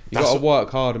 And You've got to that's- work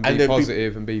hard and and be then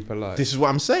positive and be polite. this is what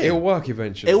I'm saying. It'll work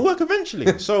eventually. It'll work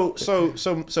eventually. So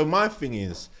my thing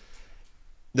is,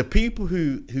 the people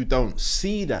who don't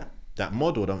see that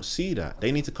model, don't see that,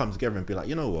 they need to come together and be like,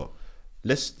 you know what,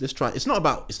 let's try. It's not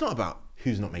about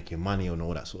who's not making money and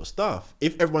all that sort of stuff.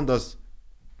 If everyone does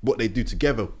what they do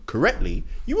together correctly,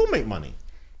 you will make money.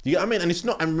 Do you get what I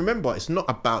mean? And remember, it's not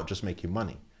about just making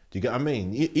money. Do you get what I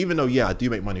mean? Even though, yeah, I do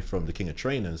make money from the King of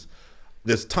Trainers,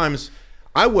 there's times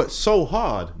I worked so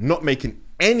hard not making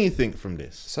anything from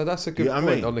this. So that's a good You know what I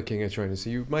point mean? on the King of Trainers. So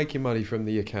you're making money from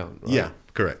the account, right? Yeah,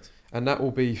 correct. And that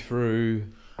will be through...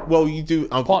 Well, you do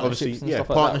Partnerships obviously, and yeah, stuff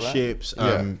like that, right? partnerships.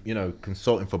 Yeah. You know,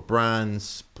 consulting for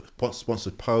brands,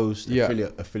 sponsored posts, Yeah.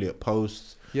 affiliate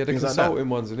posts. Yeah, the things like that. consulting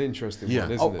one's an interesting Yeah.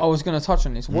 one, I, isn't it? I was going to touch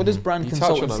on this. What does brand You touch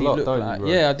on a consultancy lot, look don't you, like? bro?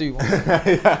 Yeah, I do.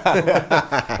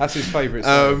 That's his favourite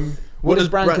side. What does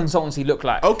brand consultancy look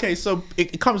like? Okay, so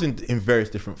it comes in various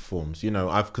different forms. You know,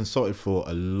 I've consulted for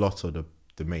a lot of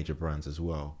the major brands as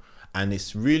well, and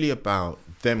it's really about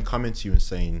them coming to you and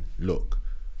saying, "Look,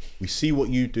 we see what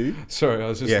you do." Sorry, I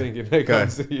was just Yeah, thinking, they go come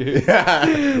ahead. to you.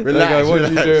 Relax, They go, what do you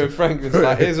relax. do? And Franklin's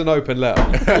like, here's an open letter.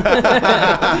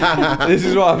 This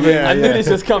is what I mean. I knew this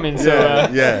was coming, so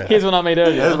yeah. here's what I made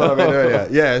earlier. That's what I mean earlier.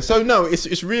 Yeah. So no,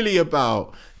 it's really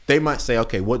about, they might say,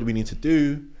 okay, what do we need to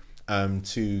do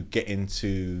to get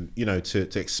into, you know,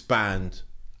 to expand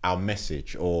our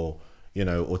message, or, you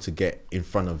know, or to get in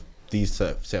front of these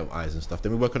set of eyes and stuff.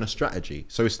 Then we work on a strategy.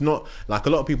 So it's not like a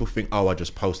lot of people think, oh, I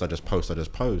just post.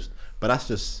 But that's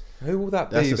just, Who will that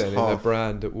That's be just then in the half.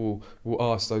 brand that will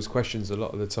ask those questions a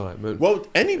lot of the time? And well,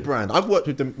 any brand. I've worked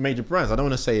with the major brands. I don't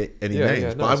want to say any Yeah, names, yeah,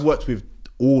 no, but I've it's- worked with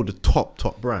all the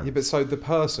top brands. yeah, but so the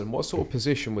person, what sort of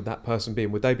position would that person be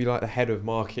in? Would they be like the head of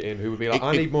marketing who would be like,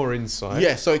 I need more insight?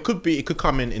 Yeah, so it could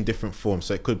come in different forms.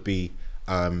 So it could be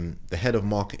the head of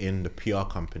marketing, the PR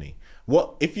company.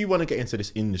 What if you want to get into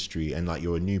this industry and like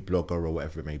you're a new blogger or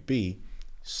whatever it may be,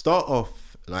 start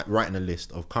off like writing a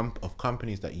list of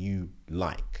companies that you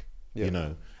like, Yeah. you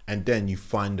know, and then you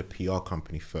find the PR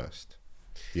company first.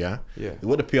 Yeah. Yeah.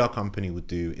 What the PR company would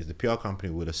do is the PR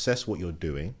company would assess what you're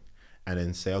doing and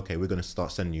then say, okay, we're going to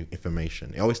start sending you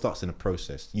information. It always starts in a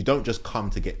process. You don't just come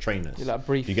to get trainers. You're like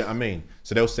brief. You get what I mean?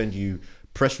 So they'll send you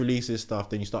press releases, stuff.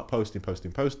 Then you start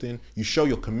posting. You show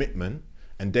your commitment,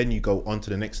 and then you go on to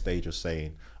the next stage of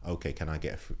saying, okay, can I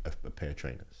get a pair of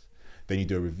trainers? Then you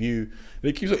do a review.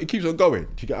 And it keeps on going. Do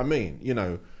you get what I mean? You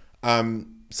know,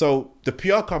 so the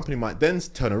PR company might then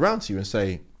turn around to you and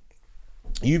say,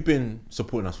 you've been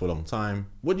supporting us for a long time.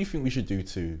 What do you think we should do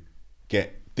to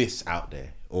get this out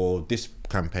there, or this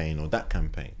campaign, or that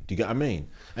campaign? Do you get what I mean?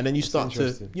 And then you start to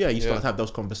interesting. start to have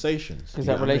those conversations. Because Do you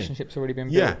that get what I mean? relationship's already been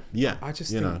built. Yeah. I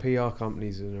just you think know. PR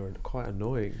companies are quite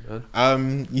annoying,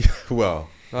 man. Yeah, well,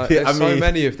 Like, yeah, there's so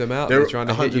many of them out there they're trying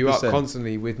to hit you up 100%.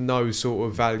 constantly with no sort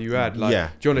of value add. Like, Yeah,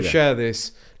 do you want to yeah. share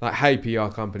this? Like, hey,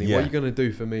 PR company, Yeah. what are you going to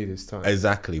do for me this time?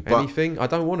 Exactly. But Anything? I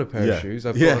don't want a pair of shoes.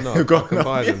 I've yeah, got enough. got I can enough.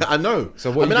 buy them. Yeah, I know.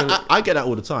 So what I mean, you gonna- I get that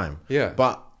all the time. Yeah.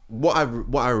 But what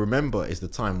I remember is the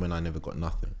time when I never got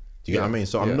nothing. Do you get what I Yeah, mean?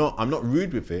 So yeah. I'm not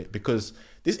rude with it, because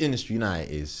this industry now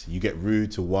is you get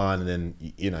rude to one, and then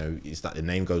you know it's like the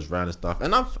name goes round and stuff.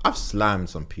 And I've slammed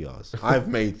some PRs. I've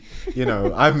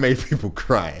made people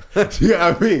cry. Do you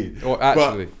know what I mean? Or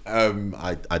actually,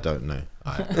 but, I don't know.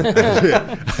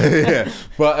 Yeah,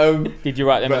 but did you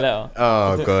write them a letter?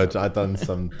 Oh god, I've done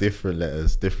some different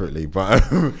letters differently, but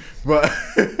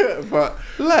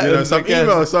letters, you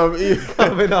know, some email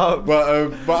coming up.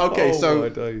 But okay, Oh, so my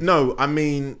days. no, I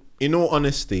mean, in all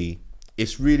honesty,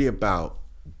 it's really about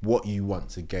what you want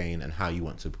to gain and how you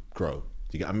want to grow.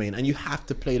 Do you get what I mean? And you have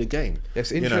to play the game.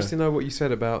 It's interesting though what you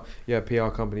said about a PR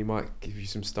company might give you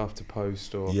some stuff to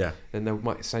post, or then they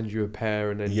might send you a pair,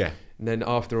 and then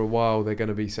after a while they're going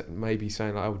to be maybe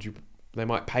saying like, they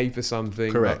might pay for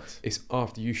something. Correct. But it's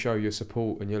after you show your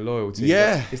support and your loyalty.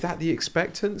 Yeah. Is that the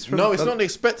expectance? No, it's not the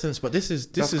expectance, but this is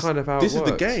kind of how this it is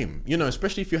the works. game. You know,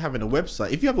 especially if you're having a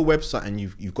website. If you have a website and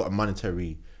you've got a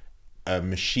monetary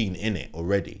machine in it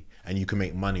already, and you can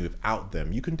make money without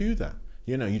them, you can do that.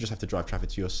 You know, you just have to drive traffic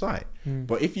to your site.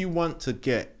 But if you want to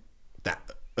get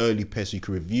that early pair so you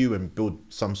can review and build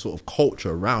some sort of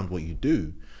culture around what you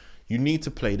do, you need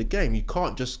to play the game. You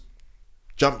can't just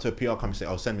jump to a PR company and say,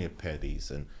 "Oh, send me a pair of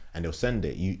these," and they'll send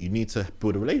it. You need to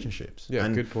build relationships. Yeah,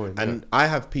 good point. And I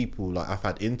have people, like I've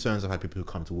had interns, I've had people who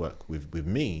come to work with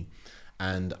me,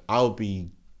 and I'll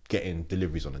be getting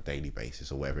deliveries on a daily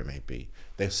basis or whatever it may be.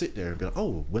 They'll sit there and be like,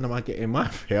 "Oh, when am I getting my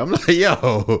pair?" I'm like,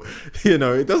 "Yo, you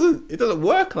know, it doesn't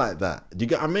work like that." Do you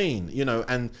get what I mean? You know,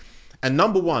 and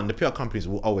number one, the PR companies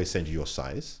will always send you your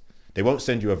size. They won't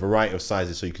send you a variety of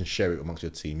sizes so you can share it amongst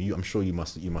your team. I'm sure you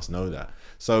must know that.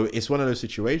 So it's one of those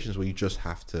situations where you just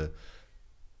have to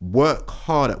work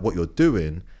hard at what you're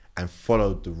doing and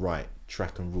follow the right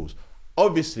track and rules.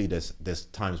 Obviously, there's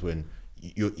times when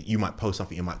you might post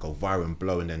something, it might go viral and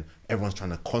blow, and then everyone's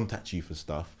trying to contact you for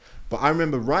stuff. But I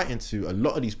remember writing to a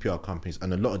lot of these PR companies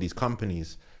and a lot of these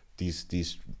companies,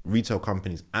 these retail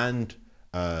companies and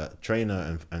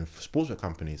trainer and sportswear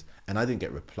companies, and I didn't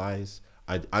get replies.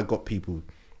 I got people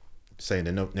saying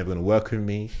they're never going to work with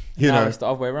me. You know, it's the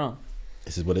other way around.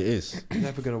 This is what it is.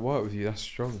 Never going to work with you. That's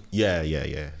strong. Yeah.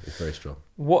 It's very strong.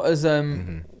 What has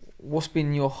what's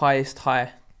been your highest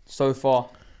high so far?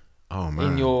 Oh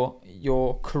man, in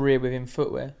your career within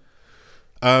footwear?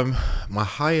 My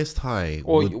highest high,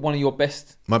 or one of your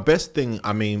best. My best thing.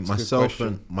 I mean, Feels like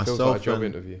a job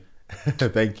interview.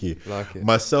 Thank you. Like it.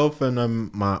 Myself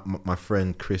and my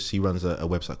friend Chris, he runs a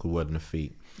website called Word on the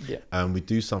Feet. Yeah. We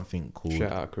do something called.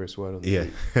 Shout out Chris Word on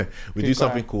the Feet. We do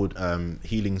something called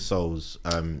Healing Souls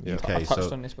UK. I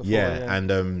touched on this before.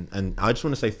 And I just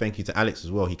want to say thank you to Alex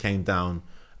as well. He came down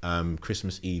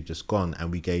Christmas Eve just gone,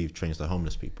 and we gave trains to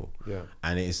homeless people. Yeah.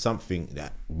 And it is something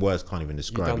that words can't even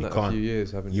describe. You've done that a few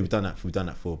years, haven't you? We've done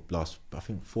that for last, I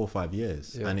think, 4 or 5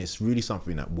 years. Yeah. And it's really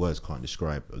something that words can't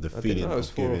describe. The feeling. I didn't know it was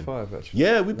 4 or 5 actually.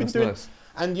 Yeah, we've been doing. Nice.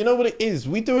 And you know what it is?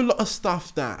 We do a lot of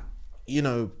stuff that, you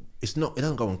know, it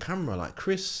doesn't go on camera. Like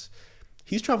Chris,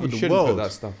 he's travelled the world. Put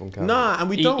that stuff on camera. Nah, and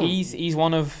we don't. He's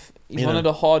one of of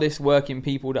the hardest working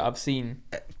people that I've seen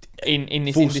in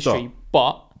this industry. Stop.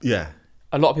 But yeah,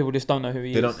 a lot of people just don't know who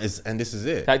he is. And this is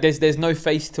it. Like there's no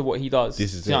face to what he does.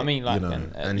 This is do you know what I mean? Like, you know,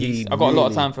 and I've got a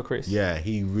lot of time for Chris. Yeah,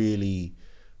 he really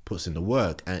puts in the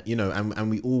work, and you know,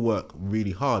 and we all work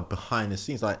really hard behind the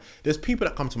scenes. Like there's people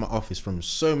that come to my office from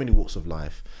so many walks of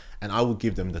life, and I will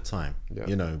give them the time. Yeah.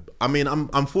 You know, I mean,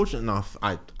 I'm fortunate enough.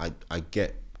 I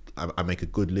make a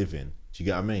good living. Do you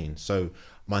get what I mean? So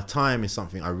my time is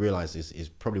something I realize is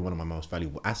probably one of my most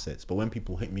valuable assets. But when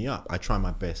people hit me up, I try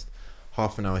my best.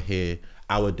 Half an hour here,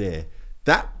 hour there.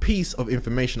 That piece of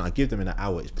information I give them in an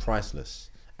hour is priceless,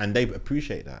 and they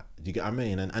appreciate that. Do you get what I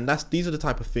mean? And these are the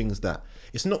type of things that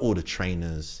it's not all the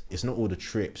trainers, it's not all the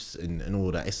trips and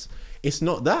all that. It's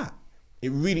not that.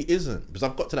 It really isn't, because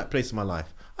I've got to that place in my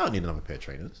life. I don't need another pair of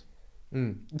trainers. Do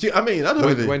you know what I mean? I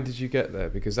don't when did you get there?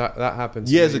 Because that happened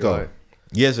to years me, ago. like,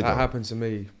 years ago. That happened to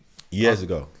me years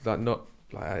ago. Like not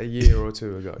like a year or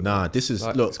two ago. Nah, this is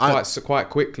like, look. It's quite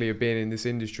quickly of being in this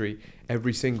industry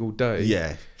every single day.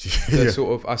 Yeah.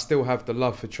 Sort of. I still have the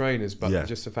love for trainers, but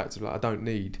just the fact of like I don't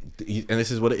need. And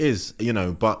this is what it is, you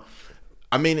know. But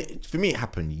I mean, for me, it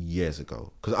happened years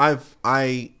ago, because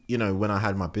you know, when I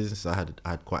had my business, I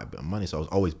had quite a bit of money, so I was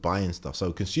always buying stuff.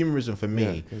 So consumerism for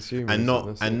me, and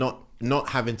not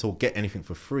having to get anything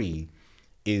for free,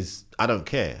 is I don't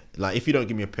care. Like if you don't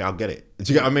give me a pair, I'll get it.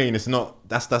 Do you get what I mean? It's not,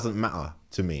 that doesn't matter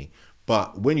to me.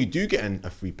 But when you do get a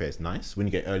free pair, it's nice. When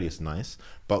you get early, it's nice.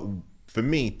 But for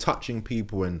me, touching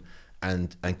people and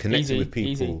connecting with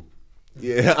people.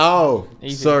 Easy. Yeah. Oh,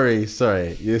 Easy.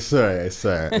 sorry. Yeah,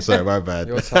 sorry. My bad.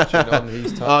 You're touching on.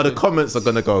 He's touching. Oh, the comments are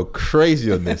gonna go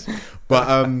crazy on this.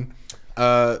 But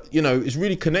you know, is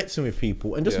really connecting with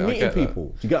people and just meeting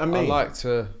people. Do you get what I mean?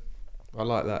 I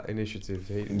like that initiative,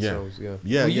 Heating Souls. Yeah.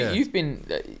 Yeah, well, you've been,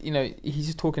 you know, he's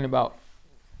just talking about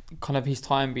kind of his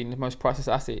time being the most priceless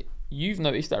asset. You've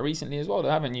noticed that recently as well, though,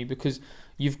 haven't you? Because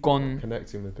you've gone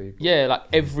connecting with people. Yeah, like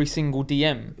every single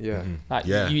DM. Yeah. Like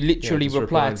you literally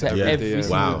reply to every DM.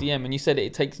 single DM, and you said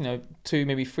it takes 2,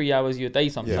 maybe 3 hours of your day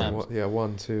sometimes. Yeah,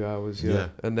 1-2 hours. Yeah.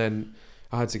 And then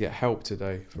I had to get help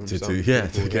today from some people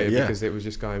because it was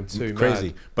just going too crazy.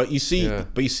 Mad. But you see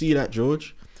that,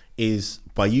 George, is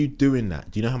by you doing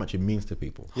that. Do you know how much it means to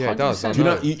people? Yeah, it does. Do you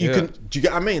know? You can. Do you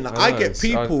get what I mean? Like I get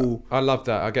people. I love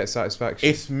that. I get satisfaction.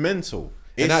 It's mental.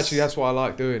 And actually, that's why I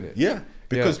like doing it. Yeah,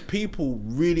 because people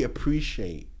really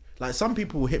appreciate. Like some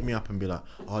people will hit me up and be like,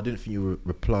 "Oh, I didn't think you would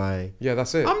reply." Yeah,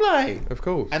 that's it. I'm like, of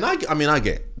course. And I get I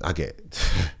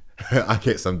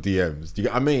get some DMs. Do you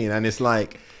get what I mean? And it's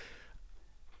like,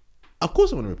 of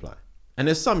course I want to reply. And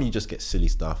there's some you just get silly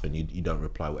stuff and you don't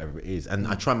reply, whatever it is. And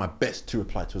I try my best to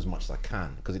reply to as much as I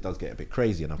can because it does get a bit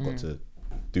crazy and I've got to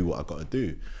do what I've got to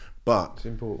do. But it's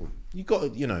important. You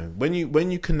got to,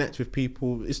 when you connect with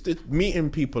people, it's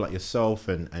meeting people like yourself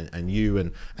and you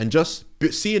and just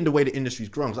seeing the way the industry's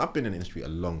grown. Because I've been in the industry a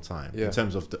long time in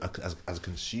terms of as a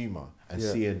consumer and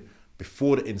seeing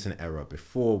before the internet era,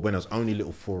 before when there was only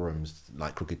little forums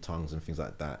like Crooked Tongues and things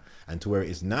like that, and to where it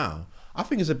is now. I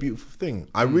think it's a beautiful thing.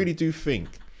 I really do think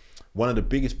one of the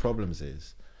biggest problems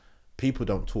is people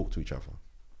don't talk to each other.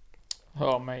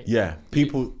 Oh, mate. Yeah,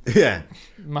 people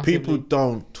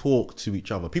don't talk to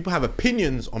each other. People have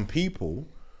opinions on people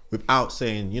without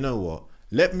saying, you know what,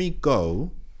 let me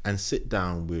go and sit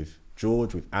down with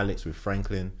George, with Alex, with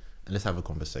Franklin, and let's have a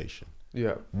conversation.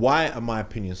 Yeah. Why are my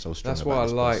opinions so strong? That's why I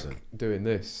like doing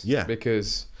this. Yeah.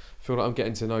 Because I feel like I'm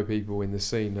getting to know people in the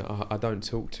scene that I don't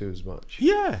talk to as much.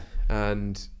 Yeah.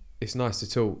 And it's nice to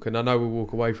talk. And I know we'll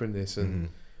walk away from this and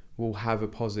we'll have a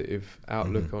positive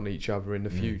outlook on each other in the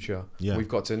future. Yeah. We've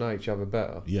got to know each other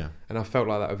better. Yeah. And I felt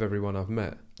like that with everyone I've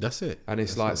met. That's it. And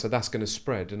it's so that's going to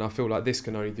spread. And I feel like this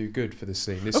can only do good for the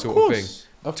scene, this of sort course. of thing.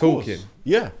 Of talking. Course.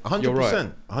 Yeah, 100%. You're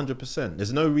right. 100%.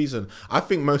 There's no reason. I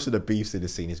think most of the beefs in the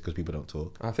scene is because people don't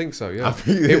talk. I think so, yeah.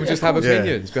 People just have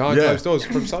opinions behind closed doors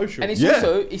from social. And it's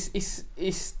also,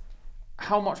 it's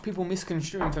how much people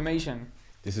misconstrue information.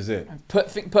 This is it.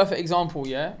 Perfect example,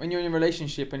 yeah? When you're in a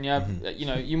relationship and you have,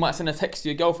 you might send a text to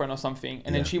your girlfriend or something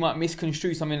and then she might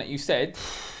misconstrue something that you said.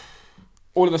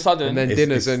 All of a sudden... And then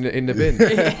dinner's in the bin.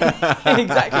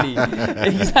 Exactly.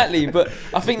 But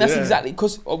I think that's exactly...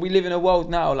 Because we live in a world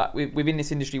now, like within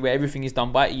this industry where everything is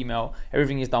done by email,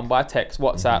 everything is done by text,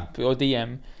 WhatsApp or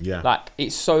DM. Yeah. Like,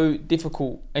 it's so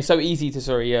difficult. It's so easy to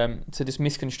just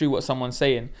misconstrue what someone's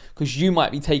saying because you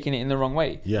might be taking it in the wrong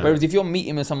way. Yeah. Whereas if you're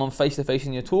meeting with someone face to face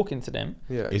and you're talking to them...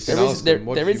 Yeah. What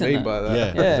do you mean by that? Yeah,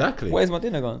 exactly. Where's my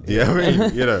dinner gone? Yeah, I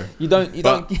mean, you don't get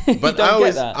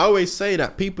that. I always say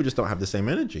that people just don't have the same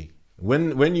energy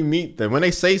when you meet them, when they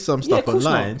say some stuff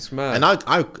online, and I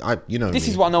this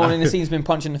is why no one in the scene's been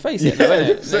punched in the face yet, though, isn't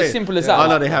it? It's as simple as that. I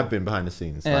know they have been behind the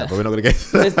scenes, but we're not gonna get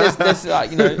to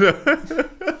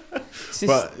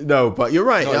that. But you're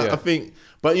right. I think,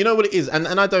 but you know what it is, and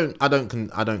I don't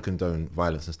condone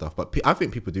violence and stuff, but I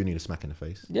think people do need a smack in the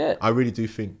face. Yeah, I really do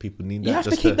think people need that. You have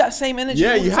to keep that same energy.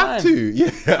 Yeah, all the you have time. to. Yeah,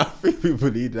 I think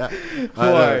people need that.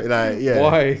 Why?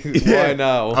 Why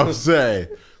now? I'm saying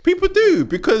people do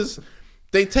because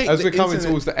they take. As we're coming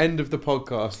towards the end of the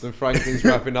podcast and Franklin's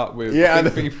wrapping up with,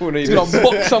 people need to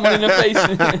box someone in the face.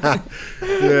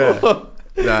 Yeah.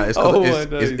 Nah, it's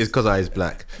because I is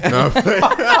black. No,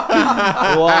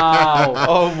 wow.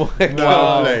 Oh my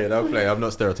god. No, play. I'm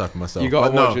not stereotyping myself. You got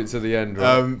to watch it to the end,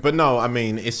 right? But no, I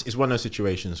mean, it's one of those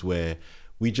situations where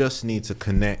we just need to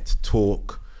connect,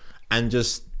 talk, and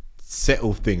just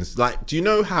settle things. Like, do you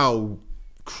know how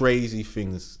crazy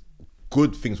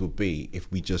good things would be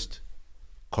if we just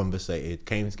conversated,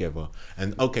 came together,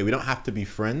 and okay, we don't have to be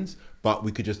friends, but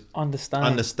we could just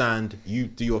understand. You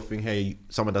do your thing here,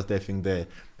 someone does their thing there,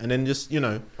 and then just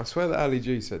I swear that Ali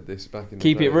G said this back in the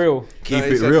Keep day. it real. Keep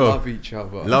it real. Love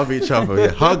each other.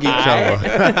 Yeah. Hug each other.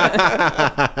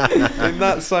 In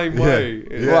that same way.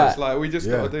 It's like we just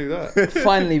got to do that.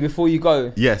 Finally, before you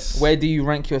go, yes, where do you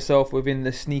rank yourself within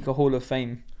the Sneaker Hall of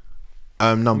Fame?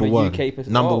 Number one.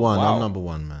 Number one. Wow. I'm number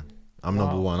one, man. I'm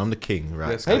number one. I'm the king,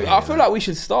 right? I feel like we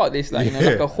should start this, like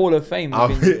a Hall of Fame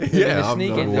within the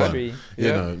sneaker industry.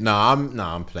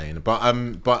 I'm playing,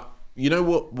 but you know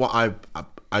what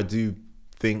I do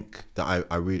think that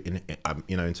I really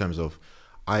in terms of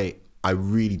I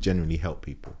really genuinely help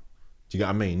people. Do you get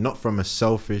what I mean? Not from a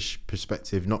selfish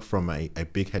perspective, not from a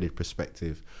big-headed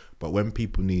perspective, but when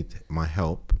people need my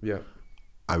help,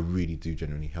 I really do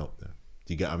genuinely help them.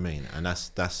 Do you get what I mean? And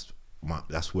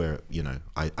that's where, you know,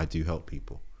 I do help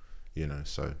people, you know.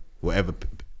 So whatever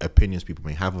opinions people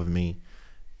may have of me,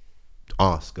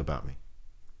 ask about me.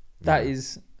 That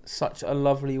is such a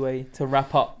lovely way to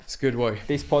wrap up It's a good way.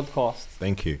 this podcast.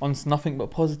 Thank you. On nothing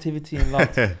but positivity and love.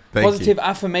 Thank Positive you.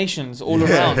 affirmations all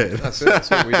around. That's it. That's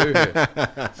what we do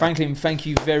here. Franklin, thank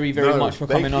you very, very much for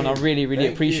coming on. I really, really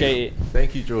appreciate it.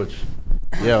 Thank you, George.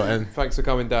 Yeah, and Thanks for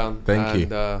coming down. Thank you.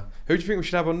 Who do you think we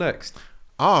should have on next?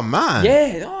 oh man,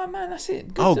 Yeah, oh man, that's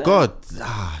it. Good, oh god,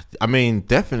 I mean,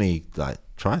 definitely like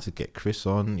trying to get Chris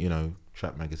on, you know,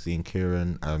 Trap Magazine,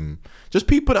 Kieran, just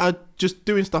people that are just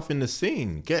doing stuff in the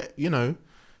scene. Get, you know,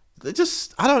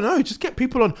 just, I don't know, just get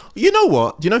people on. You know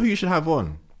what? Do you know who you should have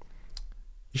on?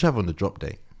 You should have on the Drop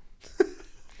Day.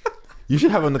 You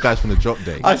should have on the guys from the Drop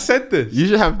Day. I said this. You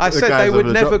should have. I the said guys they on would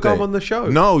the never Drop Day. come on the show.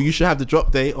 No, you should have the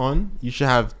Drop Day on. You should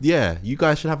have, yeah, you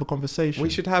guys should have a conversation. We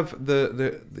should have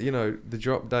the you know, the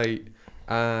drop date,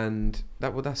 and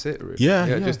that's it. Really.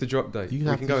 Yeah. Just the drop date. You We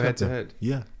have can to go have head to them. head.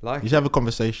 Yeah, Like you should have a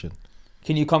conversation.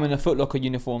 Can you come in a Foot Locker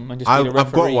uniform and just be the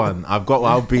I've got referee?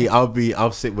 one.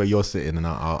 I'll sit where you're sitting, and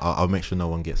I'll make sure no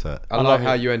one gets hurt. I like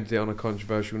how you ended it on a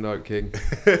controversial note, King.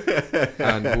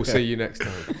 And we'll see you next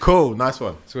time. Cool, nice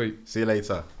one. Sweet. See you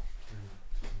later.